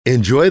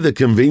Enjoy the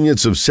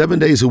convenience of 7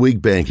 days a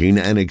week banking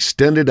and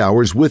extended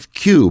hours with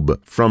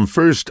Cube from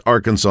First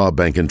Arkansas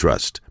Bank and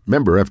Trust.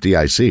 Member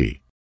FDIC.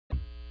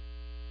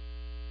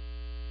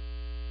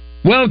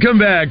 Welcome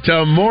back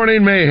to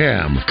Morning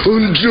Mayhem.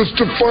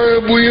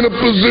 Unjustifiably in a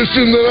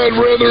position that I'd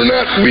rather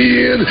not be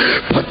in,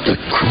 but the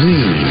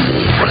cream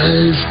will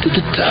rise to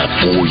the top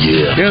for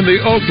you. In the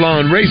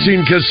Oaklawn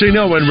Racing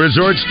Casino and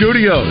Resort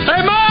Studios.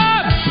 Hey,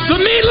 Mom! The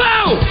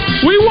meatloaf!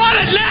 We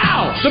want it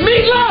now! The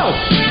meatloaf!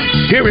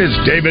 Here is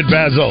David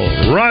Basil,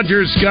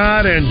 Roger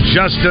Scott, and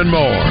Justin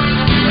Moore.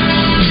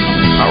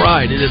 All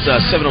right, it is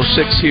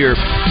 7:06 here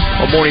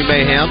on Morning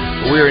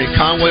Mayhem. We're in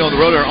Conway on the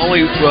road, our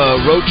only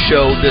road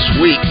show this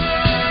week.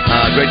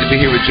 Great to be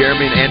here with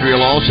Jeremy and Andrea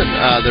Lawson.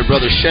 Their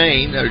brother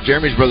Shane,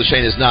 Jeremy's brother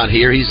Shane, is not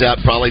here. He's out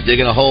probably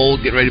digging a hole,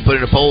 getting ready to put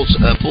in a pool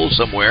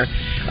somewhere.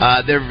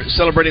 They're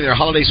celebrating their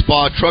holiday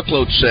spa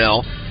truckload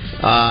sale.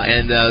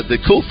 And the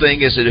cool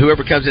thing is that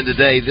whoever comes in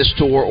today, this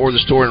store or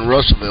the store in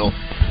Russellville,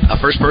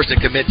 first person to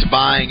commit to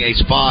buying a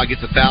spa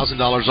gets $1,000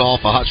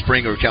 off a hot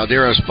spring or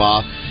Caldera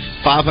spa,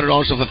 $500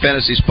 off a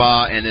fantasy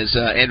spa, and as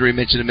Andrea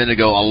mentioned a minute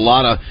ago, a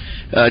lot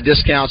of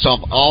discounts off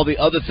all the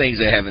other things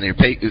they have in here.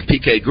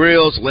 PK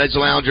Grills, Ledge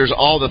Loungers,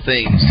 all the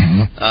things.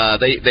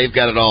 They've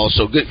got it all.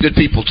 So good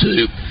people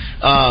too.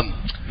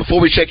 Before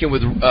we check in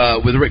with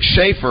Rick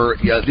Schaefer,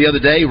 the other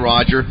day,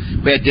 Roger,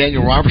 we had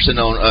Daniel Robinson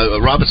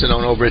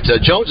on over at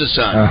Jones &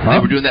 Son. They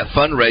were doing that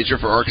fundraiser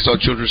for Arkansas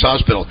Children's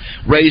Hospital.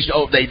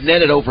 They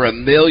netted over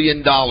 $1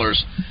 million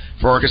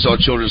for Arkansas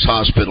Children's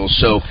Hospital.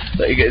 So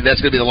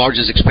that's going to be the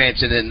largest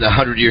expansion in the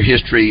 100-year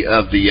history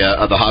of the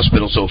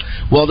hospital. So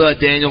well done,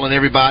 Daniel and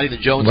everybody,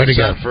 the Jones &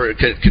 Son, for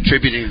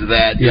contributing to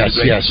that. Yes,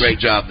 great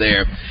job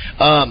there.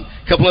 A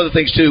couple other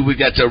things, too. We've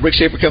got Rick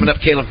Schaefer coming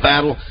up, Caleb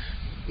Battle.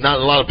 Not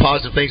a lot of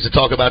positive things to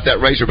talk about that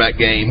Razorback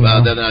game the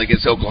other night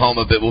against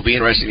Oklahoma, but will be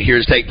interesting to hear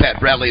his take. Pat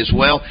Bradley as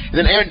well. And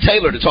then Aaron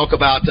Taylor to talk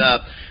about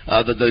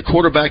the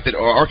quarterback that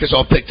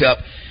Arkansas picked up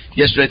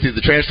yesterday through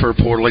the transfer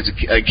portal. He's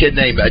a kid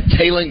named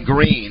Talon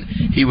Green.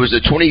 He was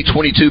the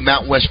 2022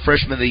 Mountain West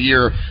Freshman of the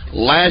Year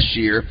last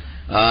year.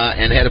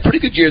 And had a pretty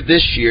good year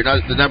this year.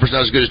 The number's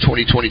not as good as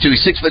 2022.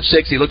 He's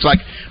 6'6". He looks like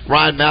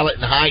Ryan Mallett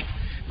in height,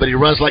 but he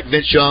runs like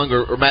Vince Young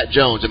or Matt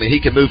Jones. I mean, he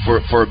can move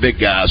for a big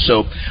guy.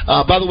 So,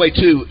 by the way,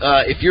 too,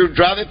 if you're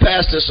driving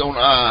past us on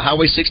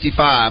Highway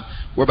 65,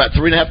 we're about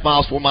 3.5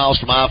 miles, 4 miles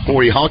from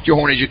I-40. Honk your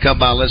horn as you come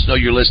by. Let us know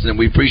you're listening.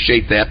 We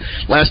appreciate that.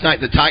 Last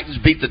night, the Titans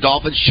beat the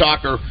Dolphins.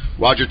 Shocker,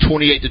 Roger,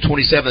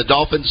 28-27. The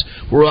Dolphins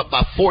were up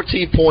by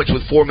 14 points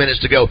with 4 minutes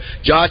to go.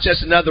 Josh,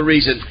 that's another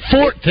reason.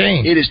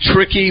 14. It is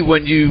tricky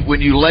when you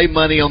lay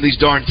money on these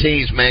darn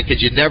teams, man,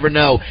 because you never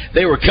know.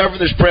 They were covering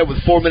their spread with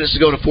 4 minutes to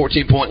go to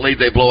 14-point lead.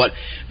 They blow it.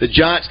 The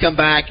Giants come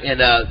back, and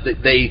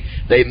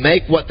they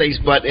make what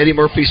Eddie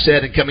Murphy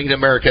said in Coming to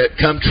America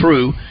come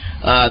true.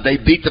 They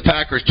beat the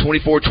Packers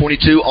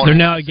 24-22. They're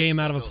now a game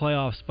out of a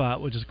playoff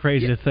spot, which is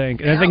crazy to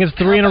think. And I think it's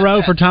 3 in a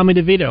row for Tommy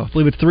DeVito. I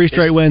believe it's 3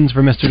 straight wins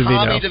for Mr.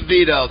 DeVito. Tommy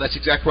DeVito, that's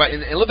exactly right.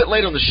 And a little bit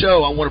later on the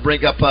show, I want to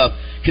bring up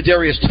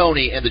Kadarius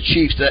Toney and the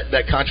Chiefs,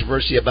 that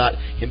controversy about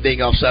him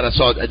being offside. I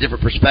saw a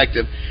different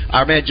perspective.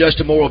 Our man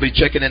Justin Moore will be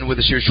checking in with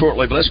us here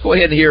shortly. But let's go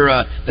ahead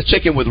and let's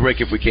check in with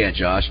Rick if we can,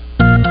 Josh.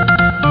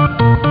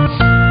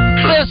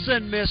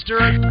 Listen, mister.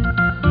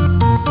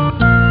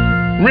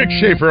 Rick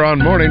Schaefer on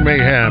Morning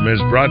Mayhem is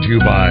brought to you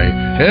by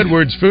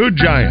Edwards Food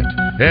Giant.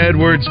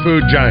 Edwards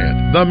Food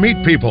Giant, the meat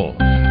people.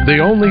 The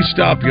only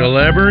stop you'll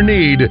ever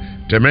need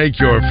to make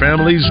your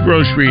family's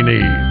grocery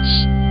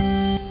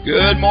needs.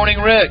 Good morning,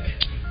 Rick.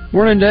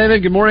 Morning,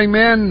 David. Good morning,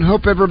 men.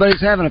 Hope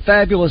everybody's having a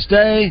fabulous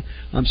day.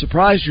 I'm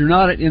surprised you're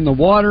not in the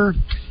water.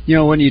 You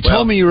know, when you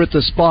told me you were at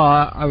the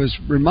spa, I was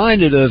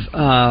reminded of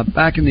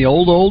back in the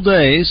old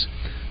days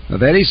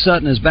of Eddie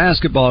Sutton as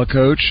basketball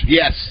coach.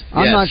 Yes.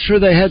 I'm not sure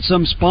they had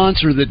some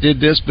sponsor that did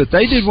this, but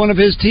they did one of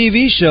his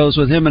TV shows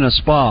with him in a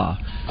spa.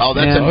 Oh,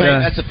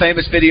 that's a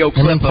famous video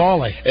clip.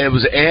 It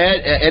was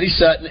Eddie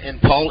Sutton and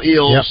Paul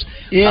Eels.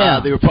 Yep. Yeah.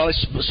 They were probably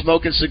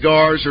smoking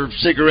cigars or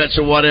cigarettes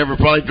or whatever,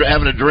 probably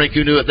having a drink.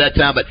 Who knew at that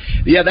time? But,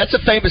 yeah, that's a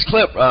famous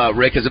clip,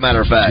 Rick, as a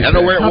matter of fact. I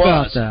don't know where it was.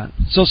 How about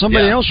that? So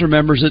somebody else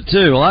remembers it,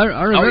 too. Well,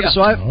 I remember.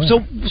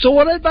 So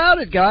what about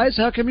it, guys?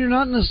 How come you're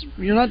not doing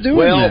that?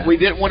 Well, we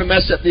didn't want to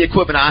mess up the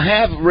equipment. I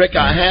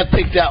have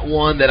picked out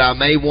one that I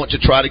may want to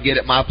try to get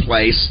at my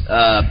place.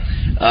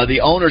 The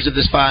owners of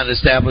this fine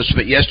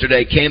establishment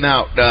yesterday came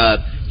out.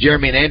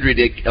 Jeremy and Andrea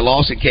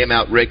Lawson came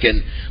out, Rick,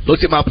 and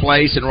looked at my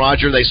place, and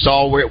Roger, they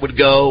saw where it would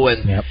go.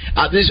 And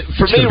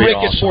for me, Rick,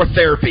 awesome. It's more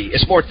therapy.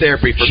 It's more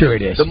therapy for me.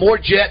 It is. The more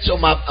jets on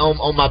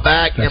my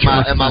back and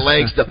my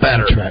legs, the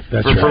better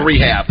for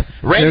rehab.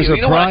 Randy, there's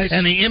a price.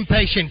 And the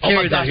inpatient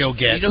care that he'll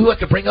get. You know who I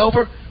could bring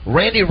over?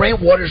 Randy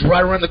Rainwater's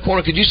right around the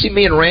corner. Could you see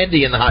me and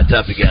Randy in the hot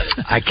tub together?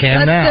 I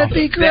can now. That'd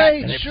be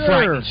great. It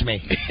frightens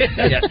me.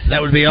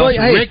 That would be awesome.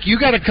 Well, hey, Rick, you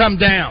got to come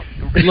down.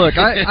 Look,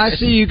 I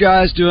see you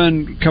guys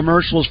doing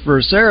commercials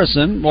for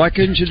Saracen. Why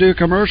couldn't you do a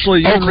commercial?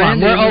 We're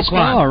Oakland,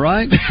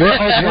 right? We're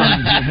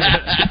Oakland.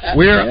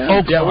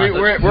 Oakland. Yeah,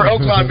 we're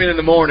Oakland men in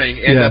the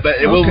morning, and but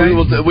we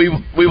will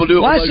do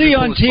it. Well, I see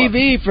on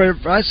TV.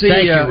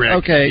 Thank you,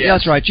 Rick. Okay, yes.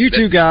 That's right. You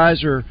two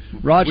guys are.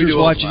 Roger's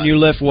watching you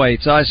lift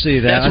weights. I see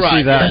that. That's right.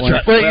 See that one.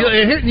 Right. Well,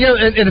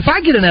 and if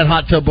I get in that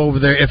hot tub over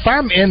there, if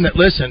I'm in that,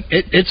 listen,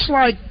 it's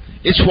like.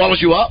 It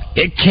swallows you up.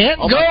 It can't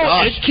go.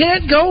 It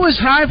can't go as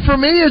high for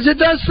me as it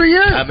does for you.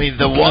 I mean,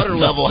 the water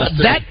level has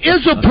to... That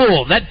is a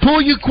pool. That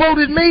pool you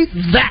quoted me,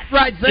 that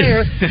right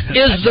there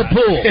is the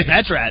pool.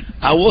 That's right.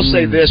 I will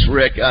say this,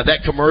 Rick.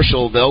 That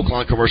commercial, the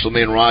Oakland commercial,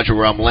 me and Roger,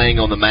 where I'm laying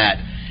on the mat.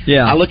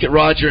 Yeah. I look at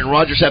Roger, and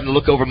Roger's having to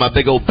look over my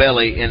big old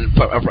belly, and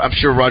I'm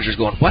sure Roger's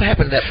going, what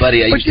happened to that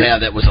buddy I used to have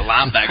that was a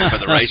linebacker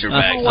for the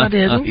Razorbacks? No, I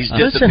didn't. He's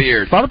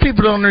disappeared. A lot of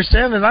people don't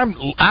understand that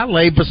I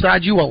lay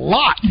beside you a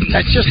lot.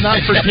 That's just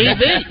not for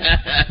TV.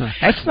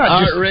 That's not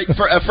All just... right, Rick,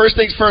 first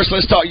things first,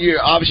 let's talk.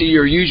 Obviously,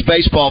 you're a huge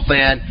baseball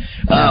fan.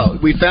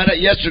 We found out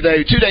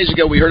yesterday, 2 days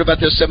ago, we heard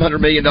about this $700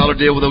 million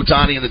deal with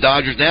Ohtani and the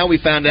Dodgers. Now we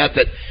found out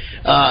that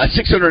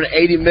 $680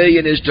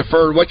 million is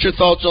deferred. What's your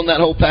thoughts on that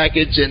whole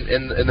package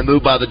and the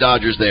move by the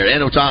Dodgers there,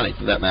 and Ohtani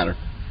for that matter?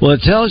 Well,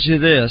 it tells you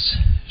this: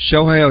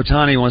 Shohei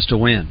Ohtani wants to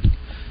win.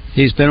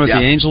 He's been with the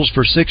Angels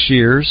for 6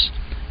 years.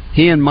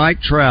 He and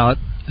Mike Trout,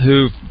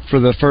 who for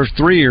the first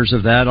 3 years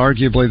of that,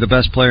 arguably the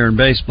best player in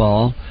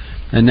baseball,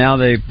 and now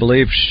they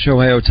believe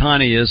Shohei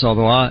Ohtani is.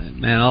 Although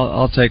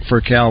I'll take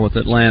Furcal with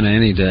Atlanta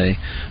any day.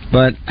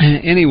 But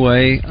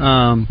anyway,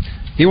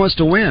 he wants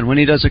to win when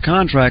he does a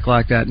contract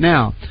like that.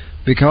 Now,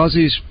 because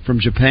he's from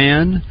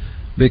Japan,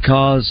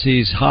 because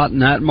he's hot in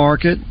that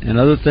market and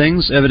other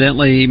things,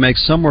 evidently he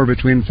makes somewhere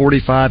between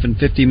 $45 and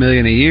 $50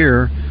 million a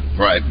year.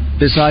 Right.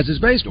 Besides his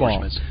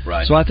baseball.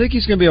 Right. So I think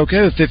he's going to be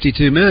okay with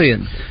 $52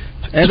 million.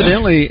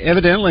 Evidently,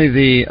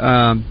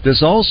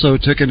 this also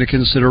took into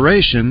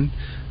consideration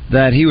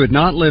that he would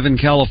not live in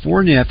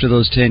California after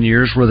those 10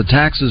 years, where the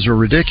taxes are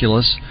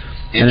ridiculous.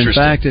 And in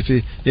fact,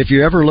 if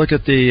you ever look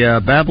at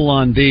the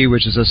Babylon Bee,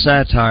 which is a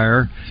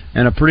satire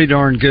and a pretty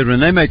darn good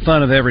one, they make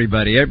fun of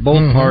everybody,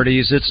 both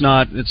parties. It's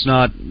not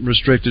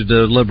restricted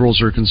to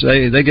liberals or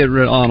conservatives. They get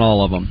on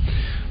all of them.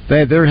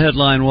 Their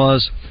headline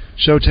was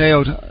Shohei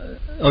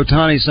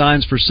Ohtani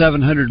signs for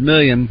 $700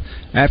 million.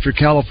 After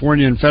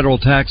California and federal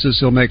taxes,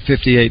 he'll make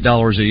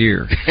 $58 a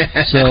year.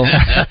 So,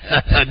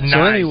 nice.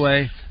 So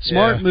anyway.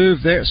 Smart move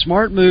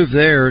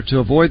there to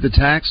avoid the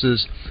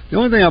taxes. The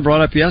only thing I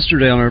brought up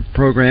yesterday on our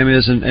program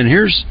is, and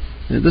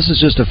this is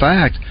just a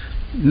fact,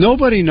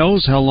 nobody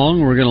knows how long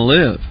we're going to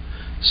live.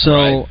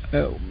 So,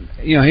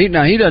 he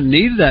doesn't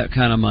need that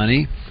kind of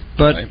money,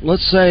 but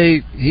let's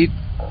say he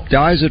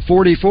dies at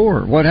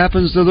 44. What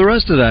happens to the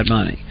rest of that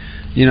money?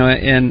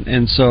 And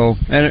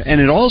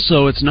it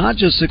also, it's not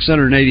just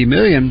 $680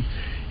 million,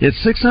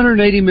 it's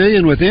 $680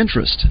 million with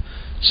interest.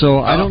 So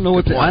I don't know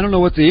what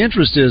the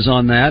interest is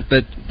on that,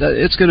 but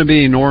it's going to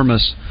be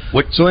enormous.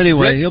 So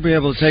anyway, he'll be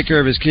able to take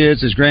care of his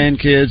kids, his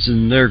grandkids,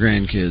 and their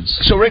grandkids.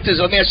 So Rick,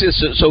 let me ask you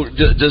this: so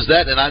does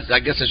that? And I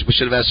guess we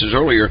should have asked this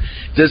earlier.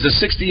 Does the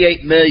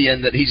 $68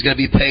 million that he's going to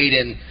be paid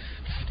in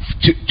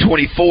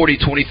 2040,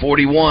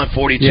 2041,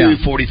 42,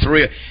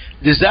 43?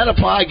 Does that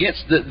apply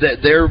against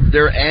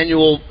their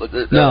annual?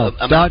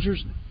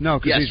 Dodgers. No,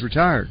 because he's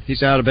retired.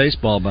 He's out of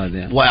baseball by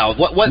then. Wow,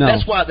 what? No.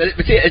 That's why.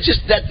 It's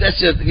just that's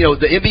just,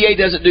 the NBA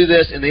doesn't do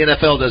this, and the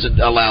NFL doesn't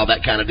allow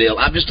that kind of deal.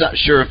 I'm just not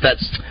sure if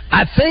that's.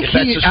 I think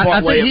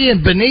he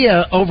and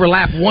Bonilla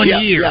overlap 1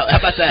 year. Yeah, how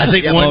about that? I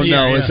think 1 year.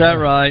 No, is that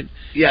right?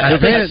 Yeah, I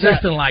think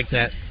something like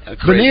that.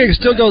 Bonilla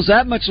still goes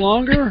that much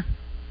longer.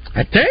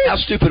 I think. How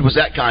stupid was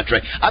that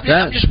contract?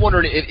 I'm just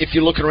wondering if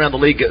you're looking around the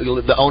league,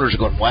 the owners are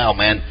going, "Wow,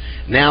 man!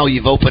 Now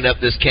you've opened up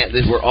this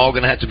we're all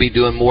going to have to be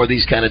doing more of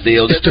these kind of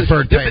deals." It's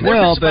deferred payment.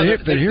 Well, but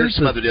here's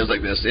some other deals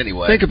like this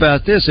anyway. Think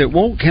about this: it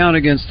won't count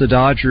against the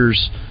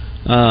Dodgers'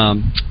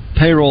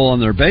 payroll on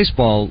their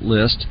baseball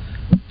list,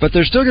 but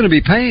they're still going to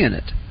be paying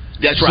it.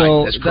 That's right.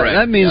 So that's correct.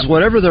 That means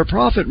whatever their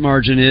profit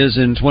margin is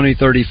in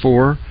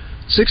 2034.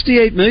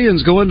 $68 million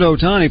is going to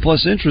Ohtani,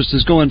 plus interest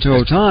is going to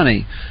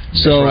Ohtani.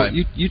 So right.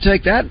 you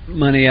take that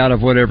money out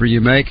of whatever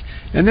you make,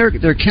 and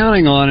they're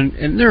counting on,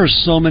 and there are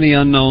so many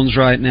unknowns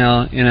right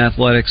now in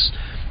athletics.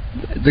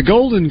 The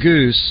golden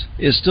goose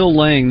is still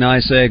laying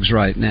nice eggs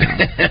right now.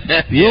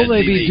 Will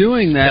they be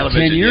doing that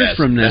 10 years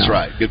from now? That's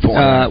right. Good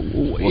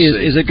point.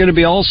 Is it going to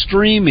be all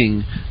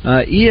streaming?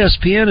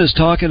 ESPN is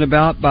talking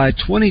about by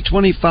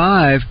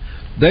 2025.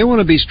 They want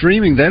to be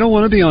streaming. They don't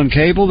want to be on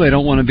cable. They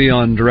don't want to be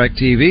on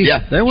DirecTV.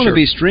 Yeah, they want to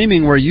be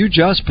streaming where you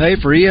just pay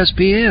for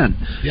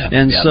ESPN. Yeah,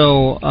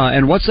 So,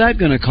 and what's that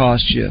going to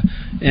cost you?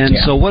 And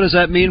so what does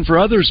that mean for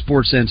other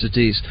sports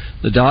entities?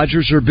 The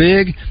Dodgers are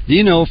big.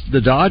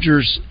 The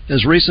Dodgers,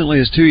 as recently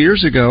as 2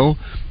 years ago,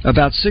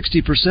 about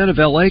 60% of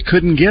L.A.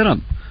 couldn't get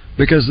them.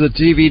 because the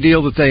TV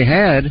deal that they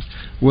had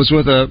was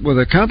with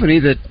a company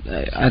that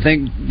I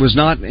think was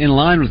not in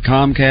line with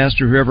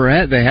Comcast or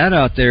whoever they had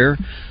out there.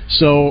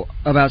 So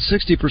about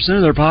 60%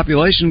 of their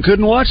population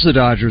couldn't watch the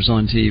Dodgers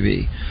on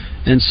TV,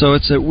 and so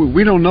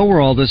we don't know where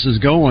all this is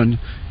going.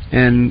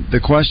 And the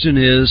question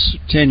is,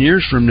 10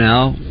 years from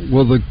now,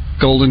 will the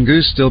Golden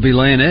Goose still be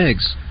laying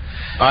eggs?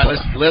 All right,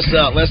 let's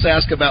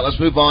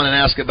move on and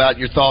ask about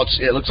your thoughts.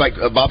 It looks like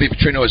Bobby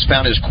Petrino has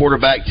found his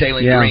quarterback,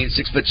 Taylor Green,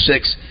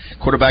 6'6",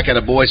 quarterback out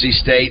of Boise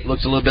State.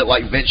 Looks a little bit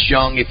like Vince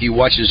Young if you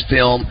watch his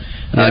film.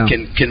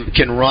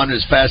 Can run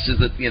as fast as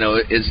as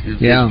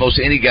most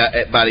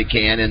anybody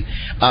can, and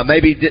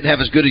maybe didn't have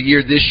as good a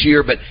year this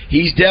year, but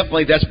he's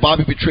definitely that's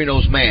Bobby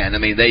Petrino's man. I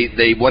mean,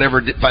 they whatever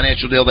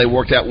financial deal they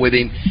worked out with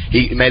him,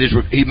 he made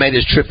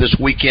his trip this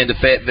weekend to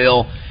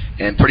Fayetteville.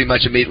 And pretty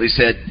much immediately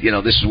said,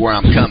 this is where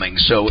I'm coming.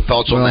 So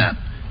thoughts on that?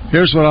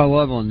 Here's what I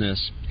love on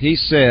this. He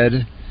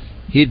said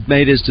he'd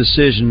made his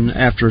decision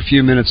after a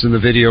few minutes in the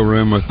video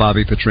room with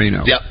Bobby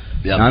Petrino. Yep.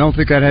 I don't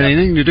think that had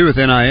anything to do with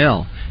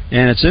NIL.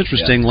 And it's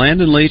interesting,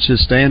 Landon Leach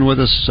is staying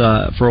with us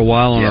for a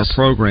while on our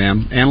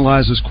program,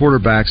 analyzes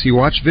quarterbacks. He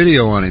watched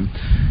video on him,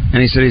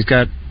 and he said he's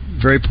got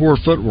very poor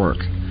footwork.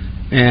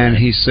 And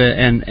he said,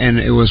 and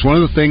it was one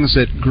of the things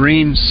that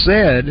Green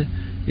said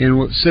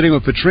in sitting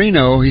with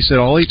Petrino. He said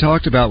all he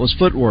talked about was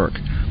footwork.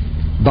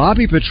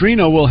 Bobby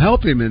Petrino will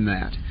help him in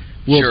that.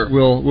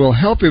 Will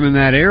help him in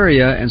that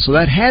area, and so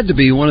that had to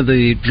be one of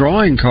the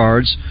drawing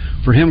cards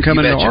for him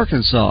coming to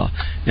Arkansas.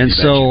 And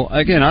so,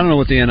 again, I don't know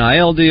what the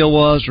NIL deal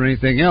was or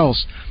anything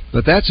else,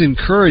 but that's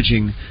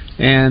encouraging.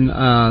 And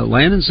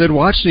Landon said,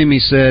 watching him, he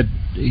said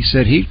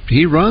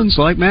he runs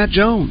like Matt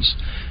Jones.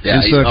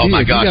 Yeah. So oh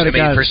my gosh! I mean,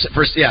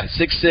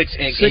 6'6",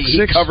 and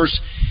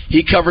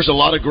he covers a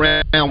lot of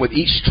ground with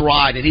each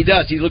stride, and he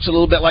does. He looks a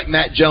little bit like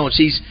Matt Jones.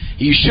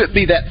 He shouldn't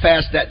be that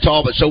fast, that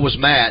tall, but so was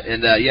Matt.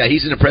 And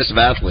he's an impressive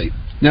athlete.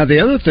 Now the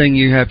other thing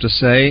you have to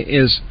say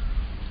is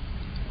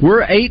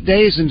we're 8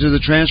 days into the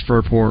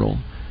transfer portal.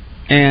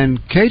 And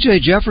KJ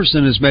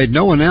Jefferson has made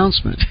no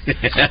announcement,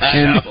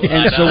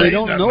 and so we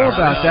don't know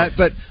about that.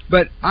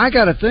 But I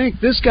got to think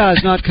this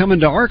guy's not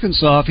coming to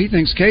Arkansas if he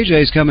thinks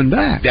KJ's coming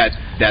back.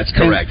 That's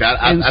correct.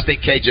 I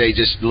think KJ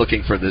just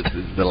looking for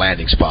the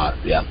landing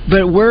spot. Yeah.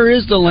 But where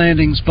is the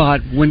landing spot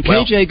when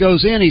KJ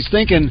goes in? He's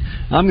thinking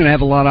I'm going to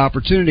have a lot of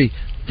opportunity.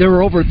 There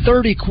were over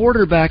 30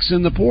 quarterbacks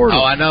in the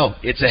portal. Oh, I know.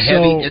 It's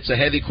a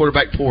heavy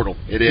quarterback portal.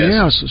 It is.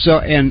 Yes. So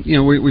and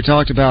we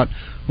talked about.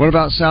 What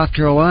about South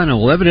Carolina?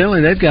 Well, evidently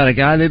they've got a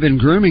guy they've been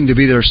grooming to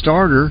be their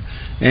starter,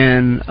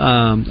 and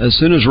as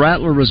soon as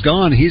Rattler was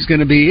gone, he's going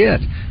to be it.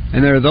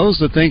 And there are those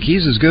that think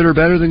he's as good or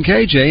better than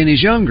KJ, and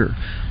he's younger.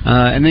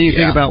 And then you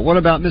think about, what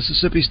about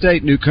Mississippi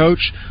State? New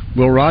coach,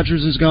 Will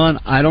Rogers is gone.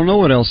 I don't know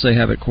what else they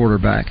have at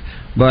quarterback.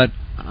 But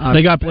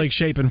they got Blake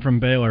Shapen from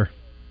Baylor.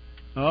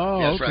 Oh,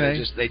 yeah, that's okay.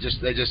 Right.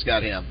 They just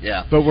got him.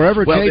 Yeah. But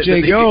wherever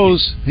KJ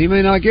goes, he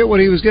may not get what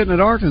he was getting at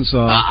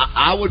Arkansas.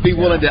 I would be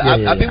willing to.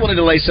 I'd be willing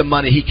to lay some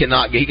money. He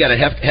cannot. He got a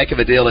heck of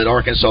a deal at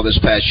Arkansas this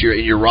past year,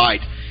 and you're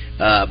right.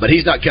 But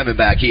he's not coming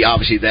back. He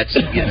obviously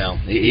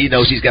he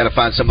knows he's got to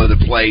find some other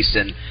place,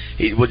 and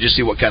we'll just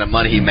see what kind of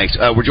money he makes.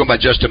 We're joined by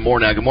Justin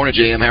Moore now. Good morning,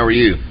 JM. How are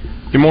you?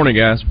 Good morning,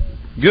 guys.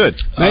 Good.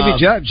 Maybe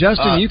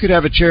Justin, you could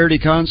have a charity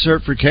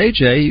concert for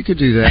KJ. You could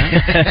do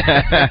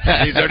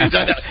that. He's already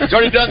done that. He's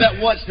already done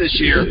that once this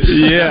year.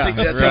 Yeah, I think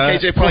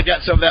KJ probably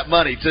got some of that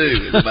money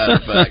too. As a matter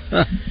of fact.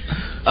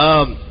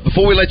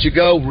 Before we let you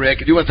go, Rick,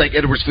 I do want to thank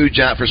Edwards Food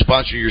Giant for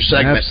sponsoring your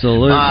segment.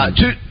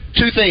 Absolutely.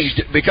 Two things,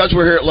 because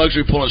we're here at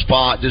Luxury Pool and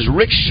Spa. Does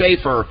Rick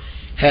Schaefer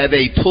have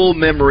a pool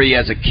memory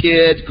as a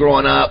kid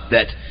growing up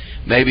that?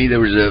 Maybe there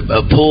was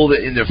a pool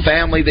that in their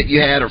family that you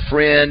had, or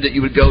friend that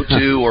you would go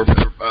to, or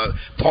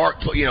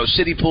park,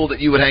 city pool that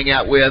you would hang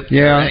out with.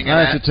 Yeah,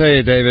 I have to tell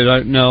you, David.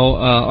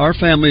 Our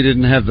family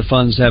didn't have the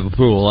funds to have a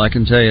pool. I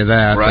can tell you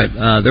that. Right.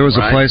 But there was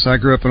a place. I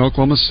grew up in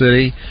Oklahoma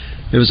City.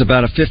 It was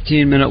about a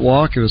 15-minute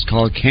walk. It was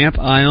called Camp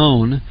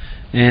Ione,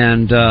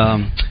 and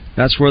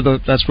that's where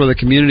the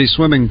community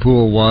swimming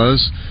pool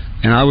was.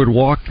 And I would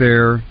walk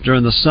there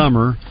during the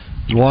summer.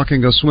 Walk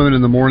and go swimming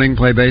in the morning,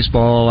 play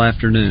baseball all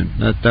afternoon.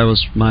 That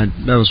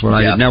was what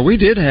I did. Now we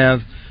did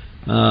have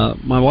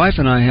my wife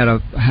and I had a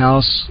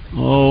house.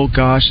 Oh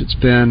gosh, it's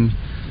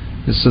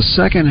the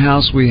second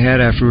house we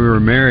had after we were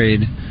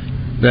married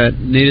that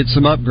needed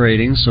some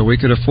upgrading, so we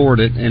could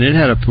afford it, and it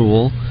had a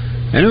pool,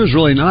 and it was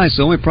really nice.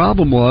 The only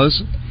problem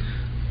was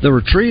there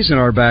were trees in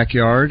our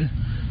backyard.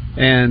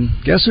 And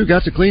guess who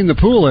got to clean the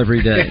pool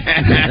every day?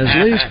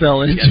 As leaves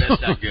fell into. Yeah,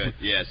 that's not good.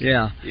 Yes.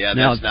 Yeah.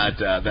 That's not.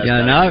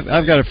 Now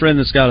I've got a friend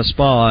that's got a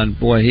spa, and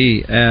boy,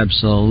 he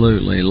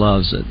absolutely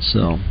loves it.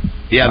 So.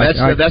 Yeah,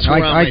 that's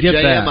where I get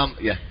that.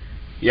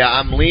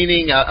 I'm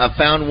leaning. I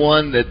found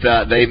one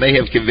that they may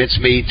have convinced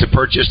me to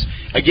purchase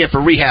again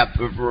for rehab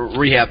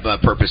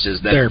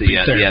purposes.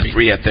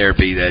 Rehab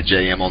therapy.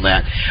 JM on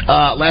that.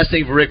 Last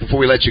thing for Rick before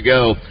we let you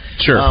go.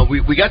 Sure.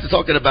 We got to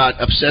talking about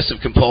obsessive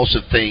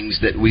compulsive things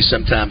that we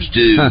sometimes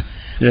do.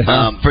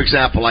 Yeah. For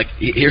example, like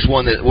here's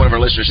one that one of our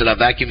listeners said, I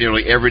vacuum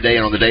nearly every day,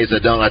 and on the days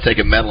I don't, I take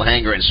a metal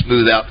hanger and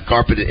smooth out the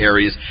carpeted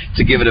areas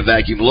to give it a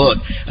vacuum look.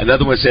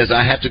 Another one says,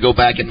 I have to go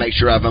back and make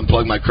sure I've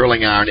unplugged my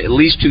curling iron at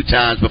least 2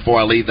 times before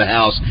I leave the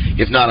house.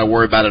 If not, I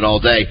worry about it all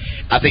day.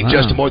 I think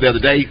Justin Moore the other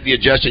day,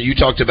 Justin, you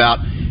talked about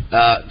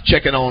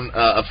checking on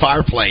a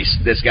fireplace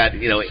that's got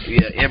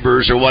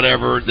embers or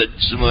whatever. That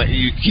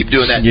you keep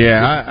doing that.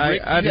 Yeah,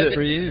 I did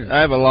for you. I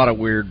have a lot of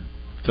weird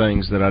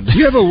things that I do. Do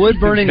you have a wood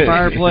burning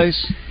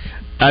fireplace?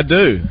 I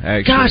do,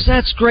 actually. Gosh,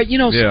 that's great.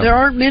 There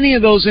aren't many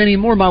of those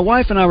anymore. My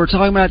wife and I were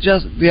talking about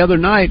just the other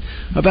night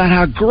about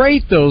how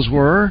great those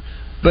were.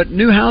 But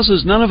new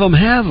houses, none of them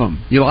have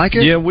them. You like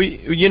it? Yeah,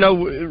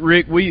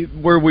 Rick,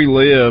 where we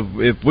live,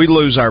 if we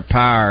lose our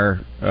power,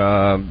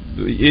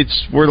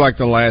 we're like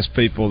the last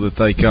people that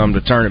they come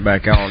to turn it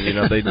back on. They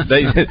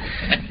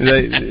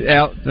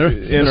out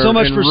in so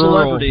much in for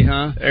rural celebrity,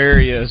 huh?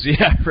 Areas,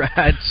 yeah,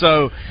 right.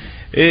 So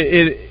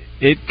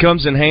it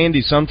comes in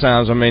handy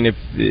sometimes. I mean, if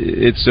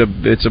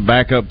it's a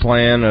backup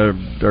plan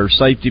or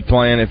safety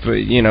plan, if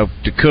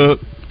to cook.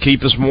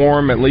 Keep us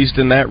warm, at least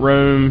in that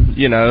room,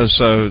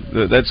 so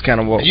that's kind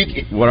of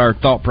what our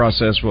thought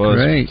process was.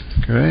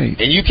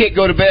 Great. And you can't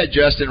go to bed,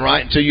 Justin,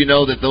 right, until you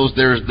know that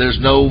there's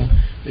no.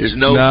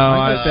 No,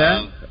 I get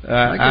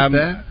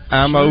that.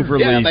 I'm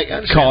overly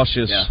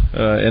cautious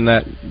in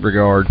that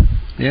regard.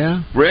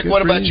 Yeah. Rick,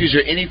 what about you? Is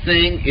there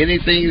anything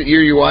that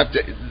your wife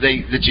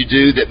that you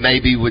do that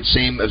maybe would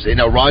seem,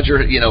 Roger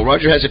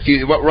has a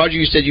few. Roger,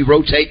 you said you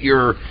rotate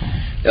your.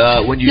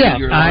 When you do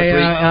your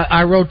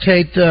I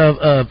rotate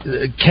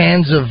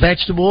cans of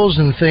vegetables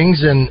and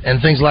things and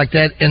things like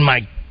that in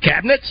my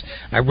cabinets.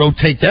 I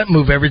rotate that,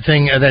 move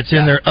everything that's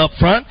in there up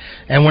front.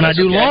 And when I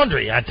do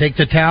laundry, I take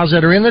the towels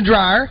that are in the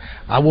dryer.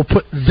 I will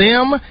put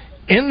them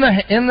in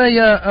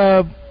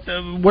the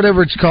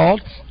whatever it's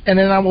called, and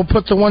then I will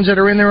put the ones that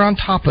are in there on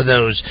top of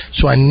those.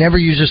 So I never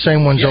use the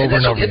same ones over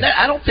and over.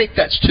 I don't think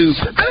that's too.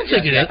 I don't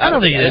think it is.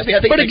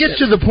 But it gets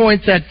to the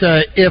point that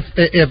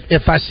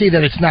if I see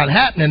that it's not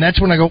happening,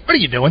 that's when I go, what are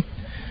you doing?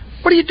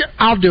 What are you doing?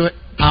 I'll do it.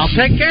 I'll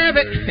take care of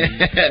it.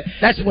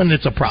 That's when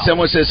it's a problem.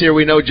 Someone says here,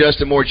 we know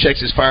Justin Moore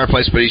checks his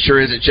fireplace, but he sure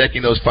isn't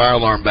checking those fire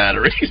alarm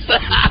batteries.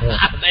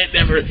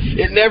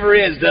 It never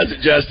is, does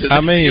it, Justin?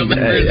 I mean,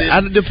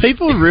 do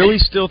people really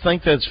still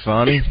think that's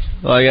funny?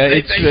 Like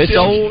it's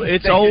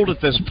old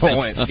at this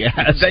point,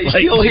 guys. They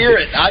still hear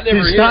it. I never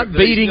hear stop it.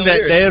 beating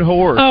that dead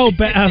horse. Oh,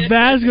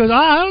 Baz goes,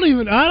 I don't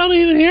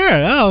even hear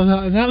it. Oh,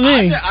 not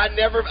me. I've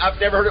never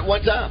heard it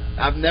one time.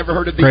 I've never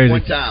heard it beat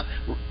one time.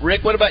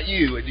 Rick, what about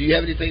you? Do you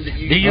have anything that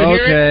you? Do you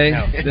hear it?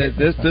 No.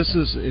 This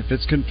is, if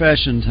it's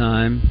confession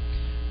time.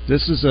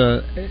 This is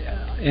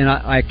and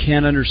I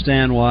can't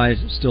understand why I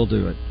still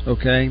do it.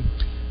 Okay,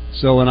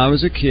 so when I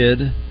was a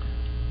kid,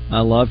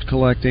 I loved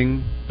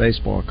collecting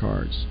baseball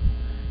cards.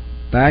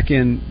 Back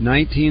in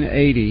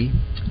 1980,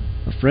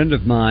 a friend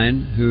of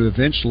mine who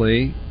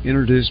eventually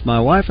introduced my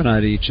wife and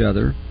I to each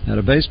other had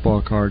a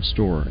baseball card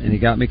store, and he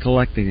got me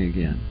collecting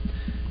again.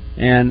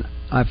 And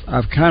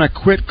I've kind of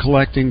quit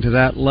collecting to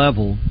that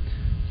level.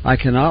 I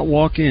cannot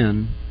walk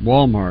in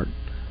Walmart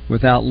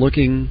without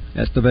looking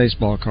at the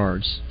baseball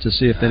cards to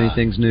see if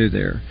anything's new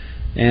there.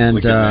 And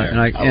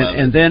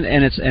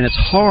it's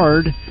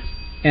hard.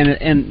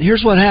 And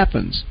here's what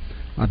happens: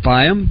 I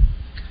buy them.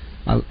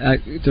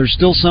 There's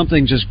still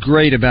something just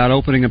great about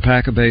opening a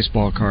pack of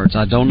baseball cards.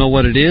 I don't know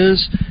what it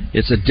is.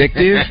 It's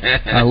addictive.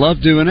 I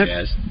love doing it.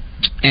 Yes.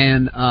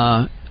 And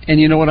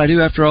you know what I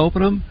do after I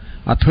open them?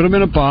 I put them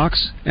in a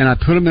box and I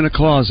put them in a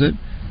closet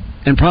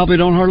and probably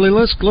don't hardly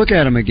look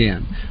at them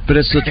again. But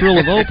it's the thrill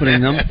of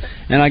opening them.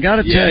 And I got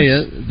to tell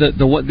you,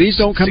 these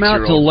don't come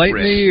out till late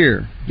in the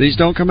year. These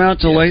don't come out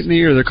till late in the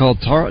year. They're called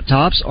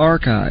Topps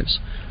Archives.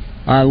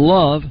 I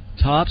love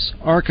Topps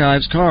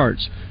Archives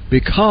cards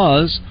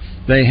because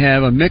they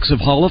have a mix of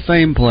Hall of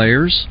Fame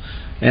players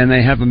and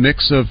they have a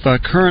mix of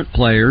current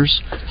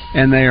players,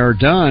 and they are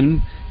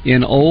done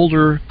in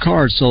older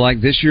cards. So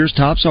like this year's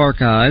Topps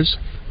Archives,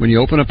 when you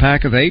open a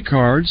pack of 8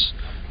 cards,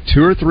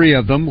 2 or 3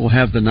 of them will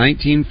have the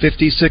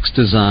 1956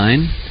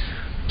 design,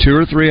 2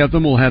 or 3 of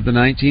them will have the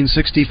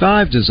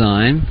 1965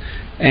 design,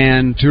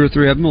 and 2 or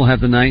 3 of them will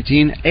have the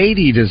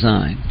 1980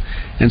 design.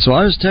 And so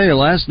I was telling you,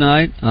 last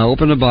night I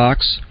opened a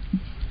box.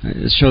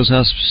 It shows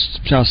how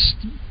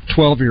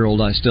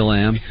 12-year-old I still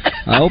am.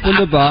 I opened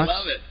the box, I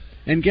love it.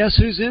 and guess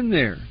who's in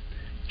there?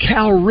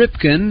 Cal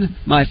Ripken,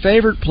 my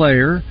favorite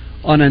player,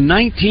 on a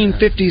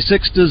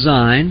 1956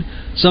 design,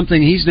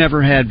 something he's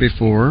never had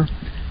before.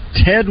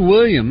 Ted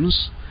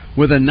Williams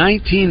with a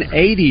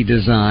 1980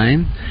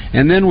 design,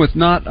 and then with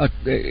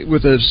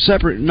a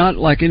separate, not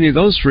like any of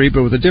those 3,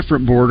 but with a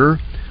different border,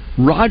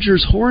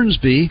 Rogers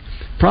Hornsby,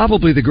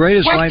 probably the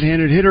greatest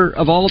right-handed hitter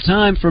of all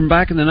time from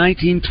back in the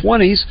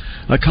 1920s,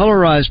 a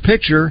colorized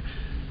picture.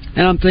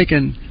 And I'm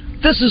thinking,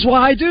 this is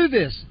why I do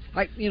this.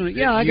 I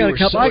got a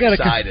couple.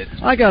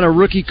 I got a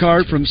rookie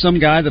card from some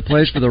guy that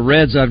plays for the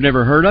Reds I've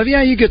never heard of.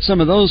 Yeah, you get some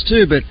of those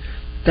too, but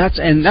that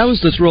was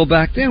the thrill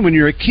back then when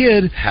you're a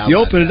kid. You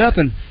open it up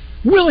and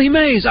Willie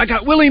Mays. I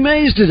got Willie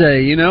Mays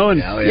today, and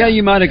yeah,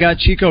 you might have got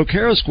Chico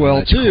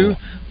Carrasquel too,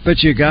 but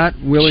you got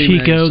Willie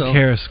Mays. Chico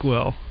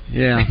Carrasquel.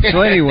 Yeah.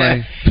 So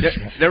anyway,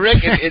 now,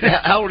 Rick,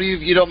 how old are you?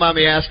 You don't mind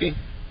me asking?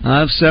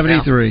 I'm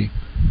 73. Now,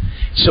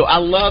 so I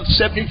love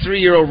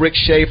 73-year-old Rick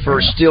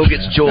Schaefer still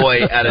gets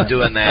joy out of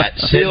doing that.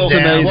 Still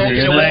amazing.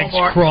 His legs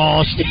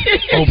crossed,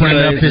 opening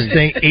up his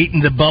thing,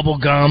 eating the bubble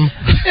gum.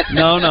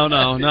 No.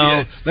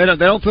 They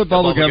don't put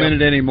bubble gum in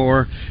it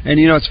anymore. And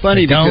it's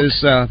funny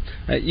because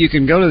you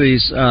can go to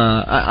these.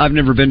 I've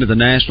never been to the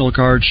National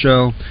Card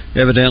Show.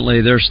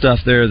 Evidently, there's stuff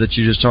there that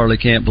you just hardly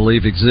can't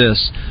believe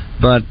exists.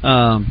 But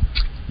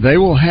they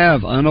will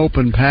have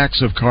unopened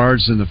packs of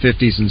cards in the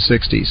 50s and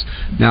 60s.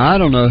 Now, I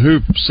don't know who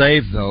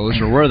saved those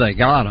or where they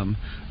got them,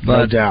 but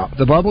no doubt.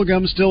 The bubble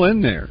gum's still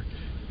in there.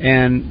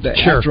 And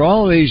after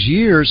all of these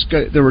years,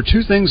 there were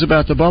two things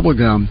about the bubble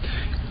gum.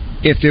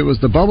 If it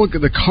was the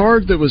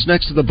card that was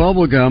next to the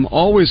bubble gum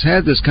always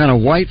had this kind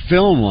of white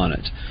film on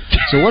it.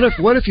 So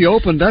what if you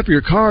opened up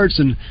your cards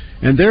and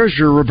there's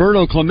your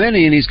Roberto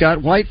Clemente and he's got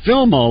white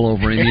film all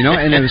over him,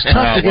 and it was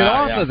tough to get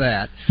off of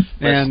that.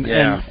 And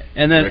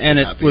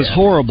it was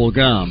horrible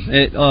gum.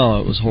 It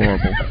was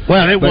horrible.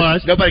 Well, it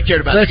was. Nobody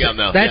cared about the gum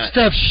though. That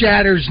stuff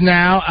shatters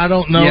now. I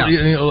don't know,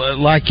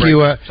 like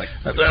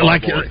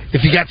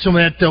if you got some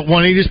of that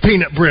one eat his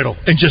peanut brittle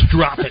and just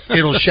drop it,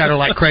 it'll shatter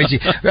like crazy.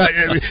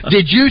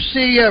 Did you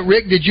see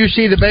Rick? Did you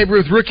see the Babe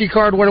Ruth rookie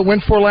card? What it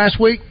went for last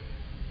week?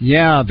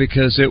 Yeah,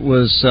 because it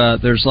was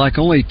there's like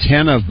only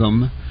 10 of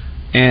them,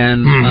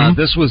 and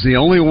this was the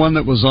only one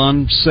that was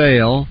on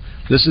sale.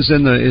 This is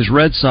in his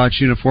Red Sox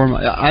uniform.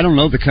 I don't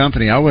know the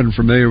company. I wasn't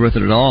familiar with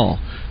it at all.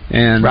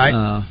 And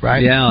right.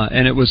 Yeah,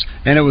 and it was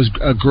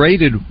a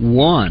graded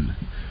 1.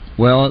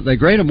 Well, they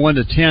grade them 1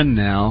 to 10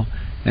 now,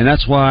 and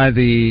that's why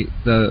the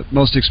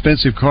most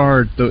expensive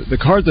card, the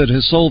card that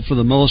has sold for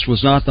the most,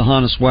 was not the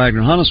Honus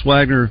Wagner. Honus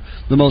Wagner,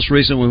 the most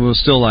recent one, was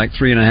still like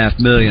 $3.5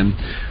 million,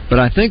 but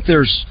I think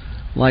there's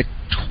like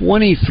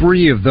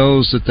 23 of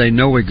those that they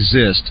know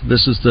exist.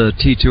 This is the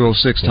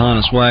T206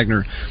 Honus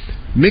Wagner.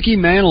 Mickey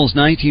Mantle's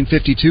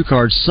 1952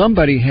 card,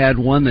 somebody had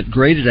one that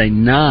graded a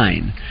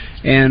 9.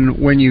 And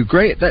when you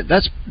grade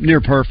that's near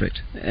perfect.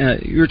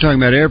 You're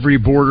talking about every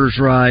border's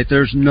right.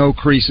 There's no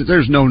creases.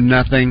 There's no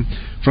nothing.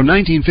 From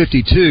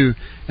 1952,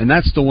 and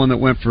that's the one that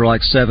went for like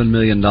 $7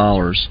 million.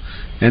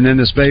 And then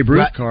this Babe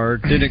Ruth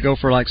card, didn't it go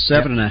for like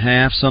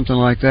 7.5, something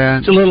like that?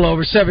 It's a little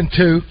over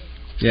 7.2.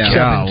 Yeah,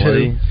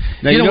 7.2.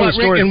 Now, you know what,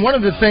 Rick? And one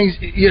of the things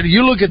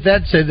you look at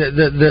that, say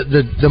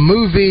the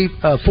movie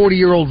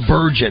 40-Year-Old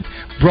Virgin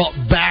brought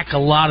back a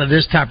lot of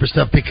this type of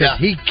stuff because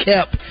he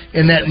kept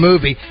in that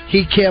movie.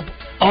 He kept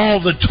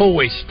all the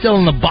toys still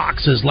in the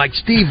boxes, like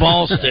Steve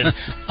Austin.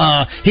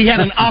 He had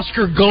an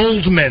Oscar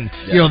Goldman,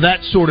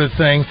 that sort of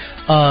thing.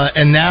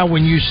 And now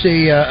when you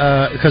see,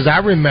 because I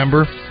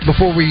remember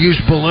before we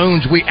used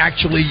balloons, we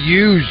actually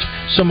used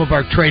some of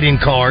our trading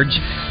cards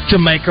to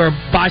make our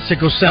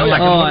bicycles sound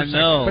like a motorcycle.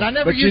 I know. But I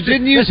never used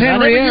Henry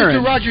Aaron. I never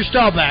used a Roger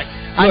Staubach.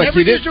 I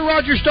never used a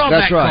Roger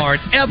Staubach card,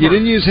 ever. You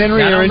didn't use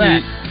Henry Aaron.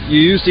 You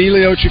used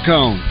Elio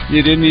Chacon.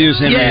 You didn't use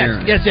Henry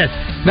Aaron. Yes.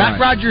 Not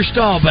Roger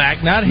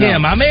Staubach, not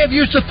him. I may have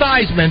used a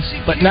Theismann,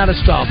 but not a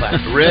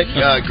Staubach. Rick,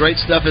 great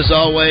stuff as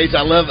always.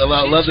 I love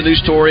the new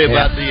story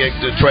about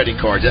the trading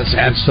cards. That's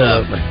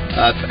absolutely.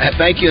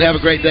 Thank you and have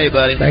a great day,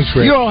 buddy. Thanks,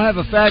 Rick. You all have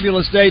a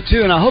fabulous day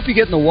too, and I hope you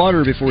get in the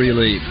water before you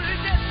leave.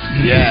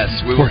 Yes,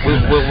 we'll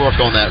work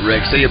on that,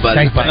 Rick. See you,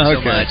 buddy. Thanks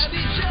so much.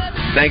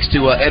 Thanks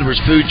to Edwards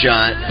Food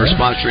Giant for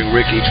sponsoring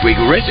Rick each week.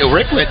 Rick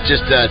went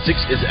just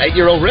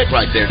 8-year-old Rick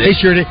right there. He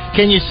sure did.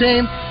 Can you see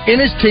him in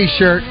his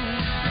T-shirt?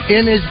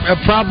 In his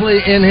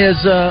probably in his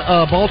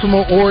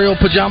Baltimore Oriole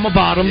pajama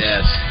bottoms.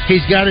 Yes.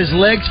 He's got his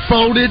legs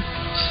folded,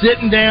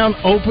 sitting down,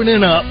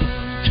 opening up.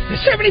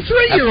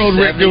 73-year-old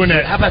Rick doing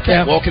that. How about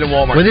that? Walking in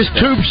Walmart with his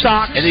tube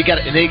socks. And he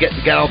got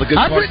all the good.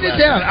 I've written it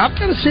down. I've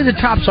got to see the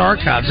Topps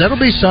archives. That'll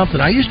be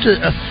something. I used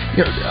to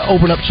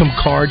open up some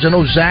cards. I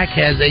know Zach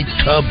has a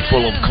tub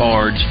full of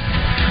cards.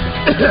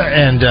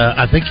 And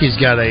I think he's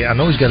got a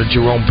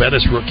Jerome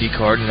Bettis rookie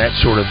card and that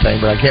sort of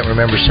thing, but I can't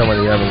remember some of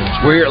the other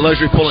ones. We're here at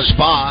Luxury Pool and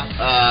Spa.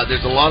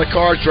 There's a lot of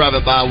cars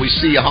driving by. We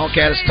see a honk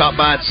at us, stop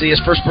by and see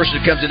us. First person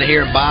that comes in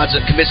here and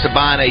commits to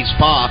buying a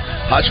spa,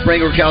 Hot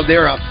Spring or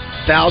Caldera,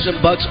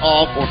 $1,000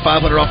 off or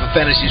 $500 off a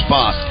Fantasy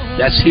Spa.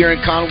 That's here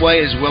in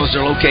Conway as well as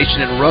their location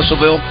in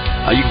Russellville.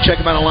 You can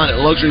check them out online at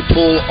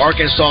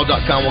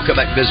luxurypoolarkansas.com. We'll come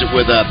back and visit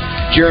with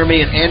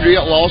Jeremy and Andrea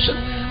Lawson.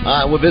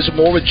 We'll visit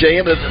more with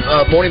JM.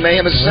 Morning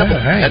Mayhem is assembled.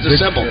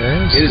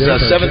 It is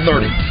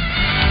 7:30.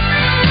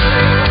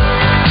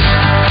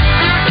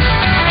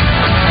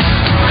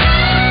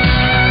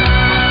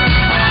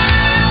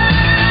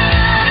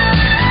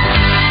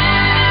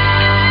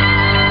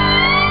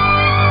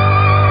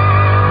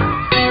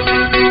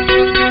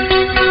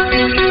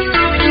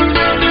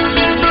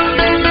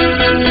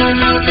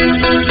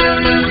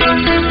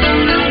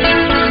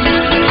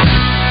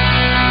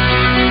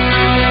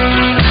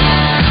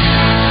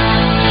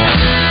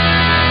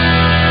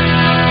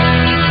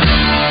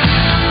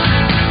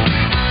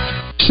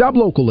 Shop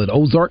local at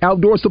Ozark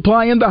Outdoor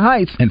Supply in the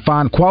Heights and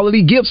find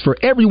quality gifts for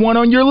everyone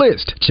on your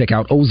list. Check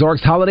out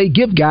Ozark's holiday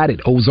gift guide at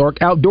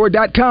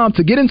ozarkoutdoor.com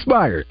to get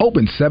inspired.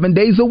 Open 7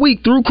 days a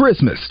week through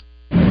Christmas.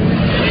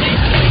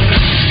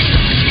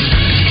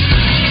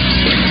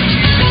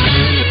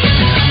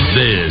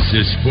 This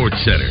is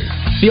SportsCenter.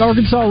 The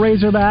Arkansas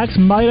Razorbacks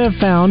might have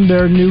found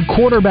their new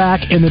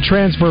quarterback in the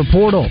transfer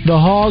portal. The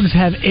Hogs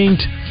have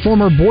inked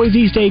former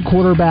Boise State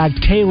quarterback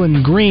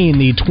Talon Green,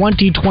 the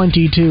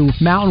 2022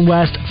 Mountain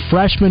West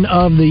Freshman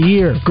of the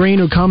Year. Green,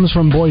 who comes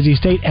from Boise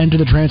State,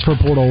 entered the transfer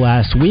portal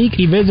last week.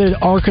 He visited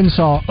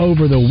Arkansas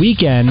over the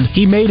weekend.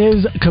 He made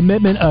his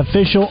commitment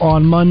official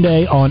on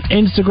Monday on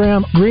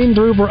Instagram. Green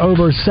threw for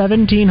over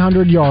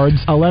 1,700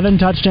 yards, 11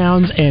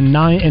 touchdowns, and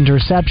 9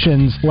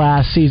 interceptions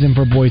last season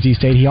for Boise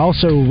State. He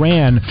also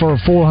ran for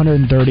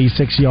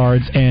 436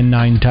 yards and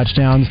 9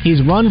 touchdowns.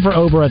 He's run for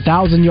over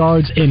 1,000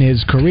 yards in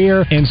his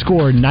career and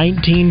scored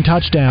 19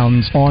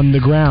 touchdowns on the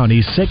ground.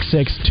 He's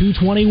 6'6",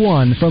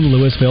 221 from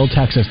Louisville,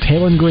 Texas.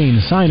 Talon Green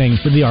signing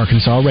with the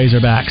Arkansas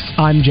Razorbacks.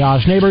 I'm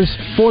Josh Neighbors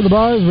for the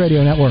Buzz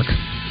Radio Network.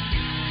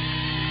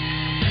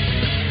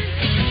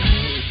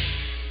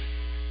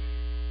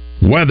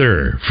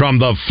 Weather from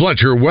the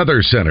Fletcher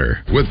Weather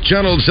Center with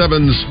Channel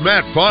 7's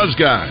Matt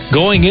Posguy.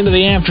 Going into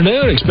the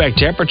afternoon, expect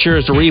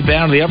temperatures to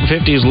rebound to the upper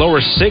 50s, lower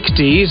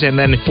 60s, and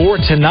then for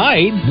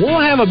tonight, we'll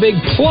have a big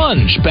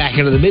plunge back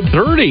into the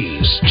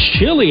mid-30s.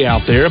 Chilly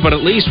out there, but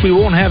at least we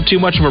won't have too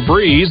much of a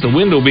breeze. The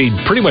wind will be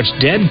pretty much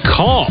dead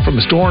calm. From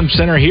the Storm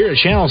Center here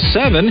at Channel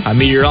 7, I'm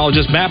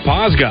meteorologist Matt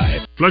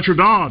Posguy. Fletcher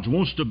Dodge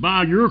wants to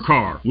buy your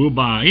car. We'll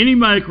buy any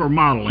make or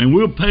model, and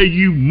we'll pay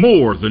you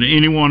more than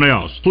anyone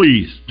else.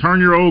 Please,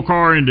 turn your old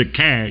car into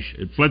cash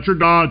at Fletcher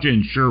Dodge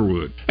in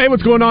Sherwood. Hey,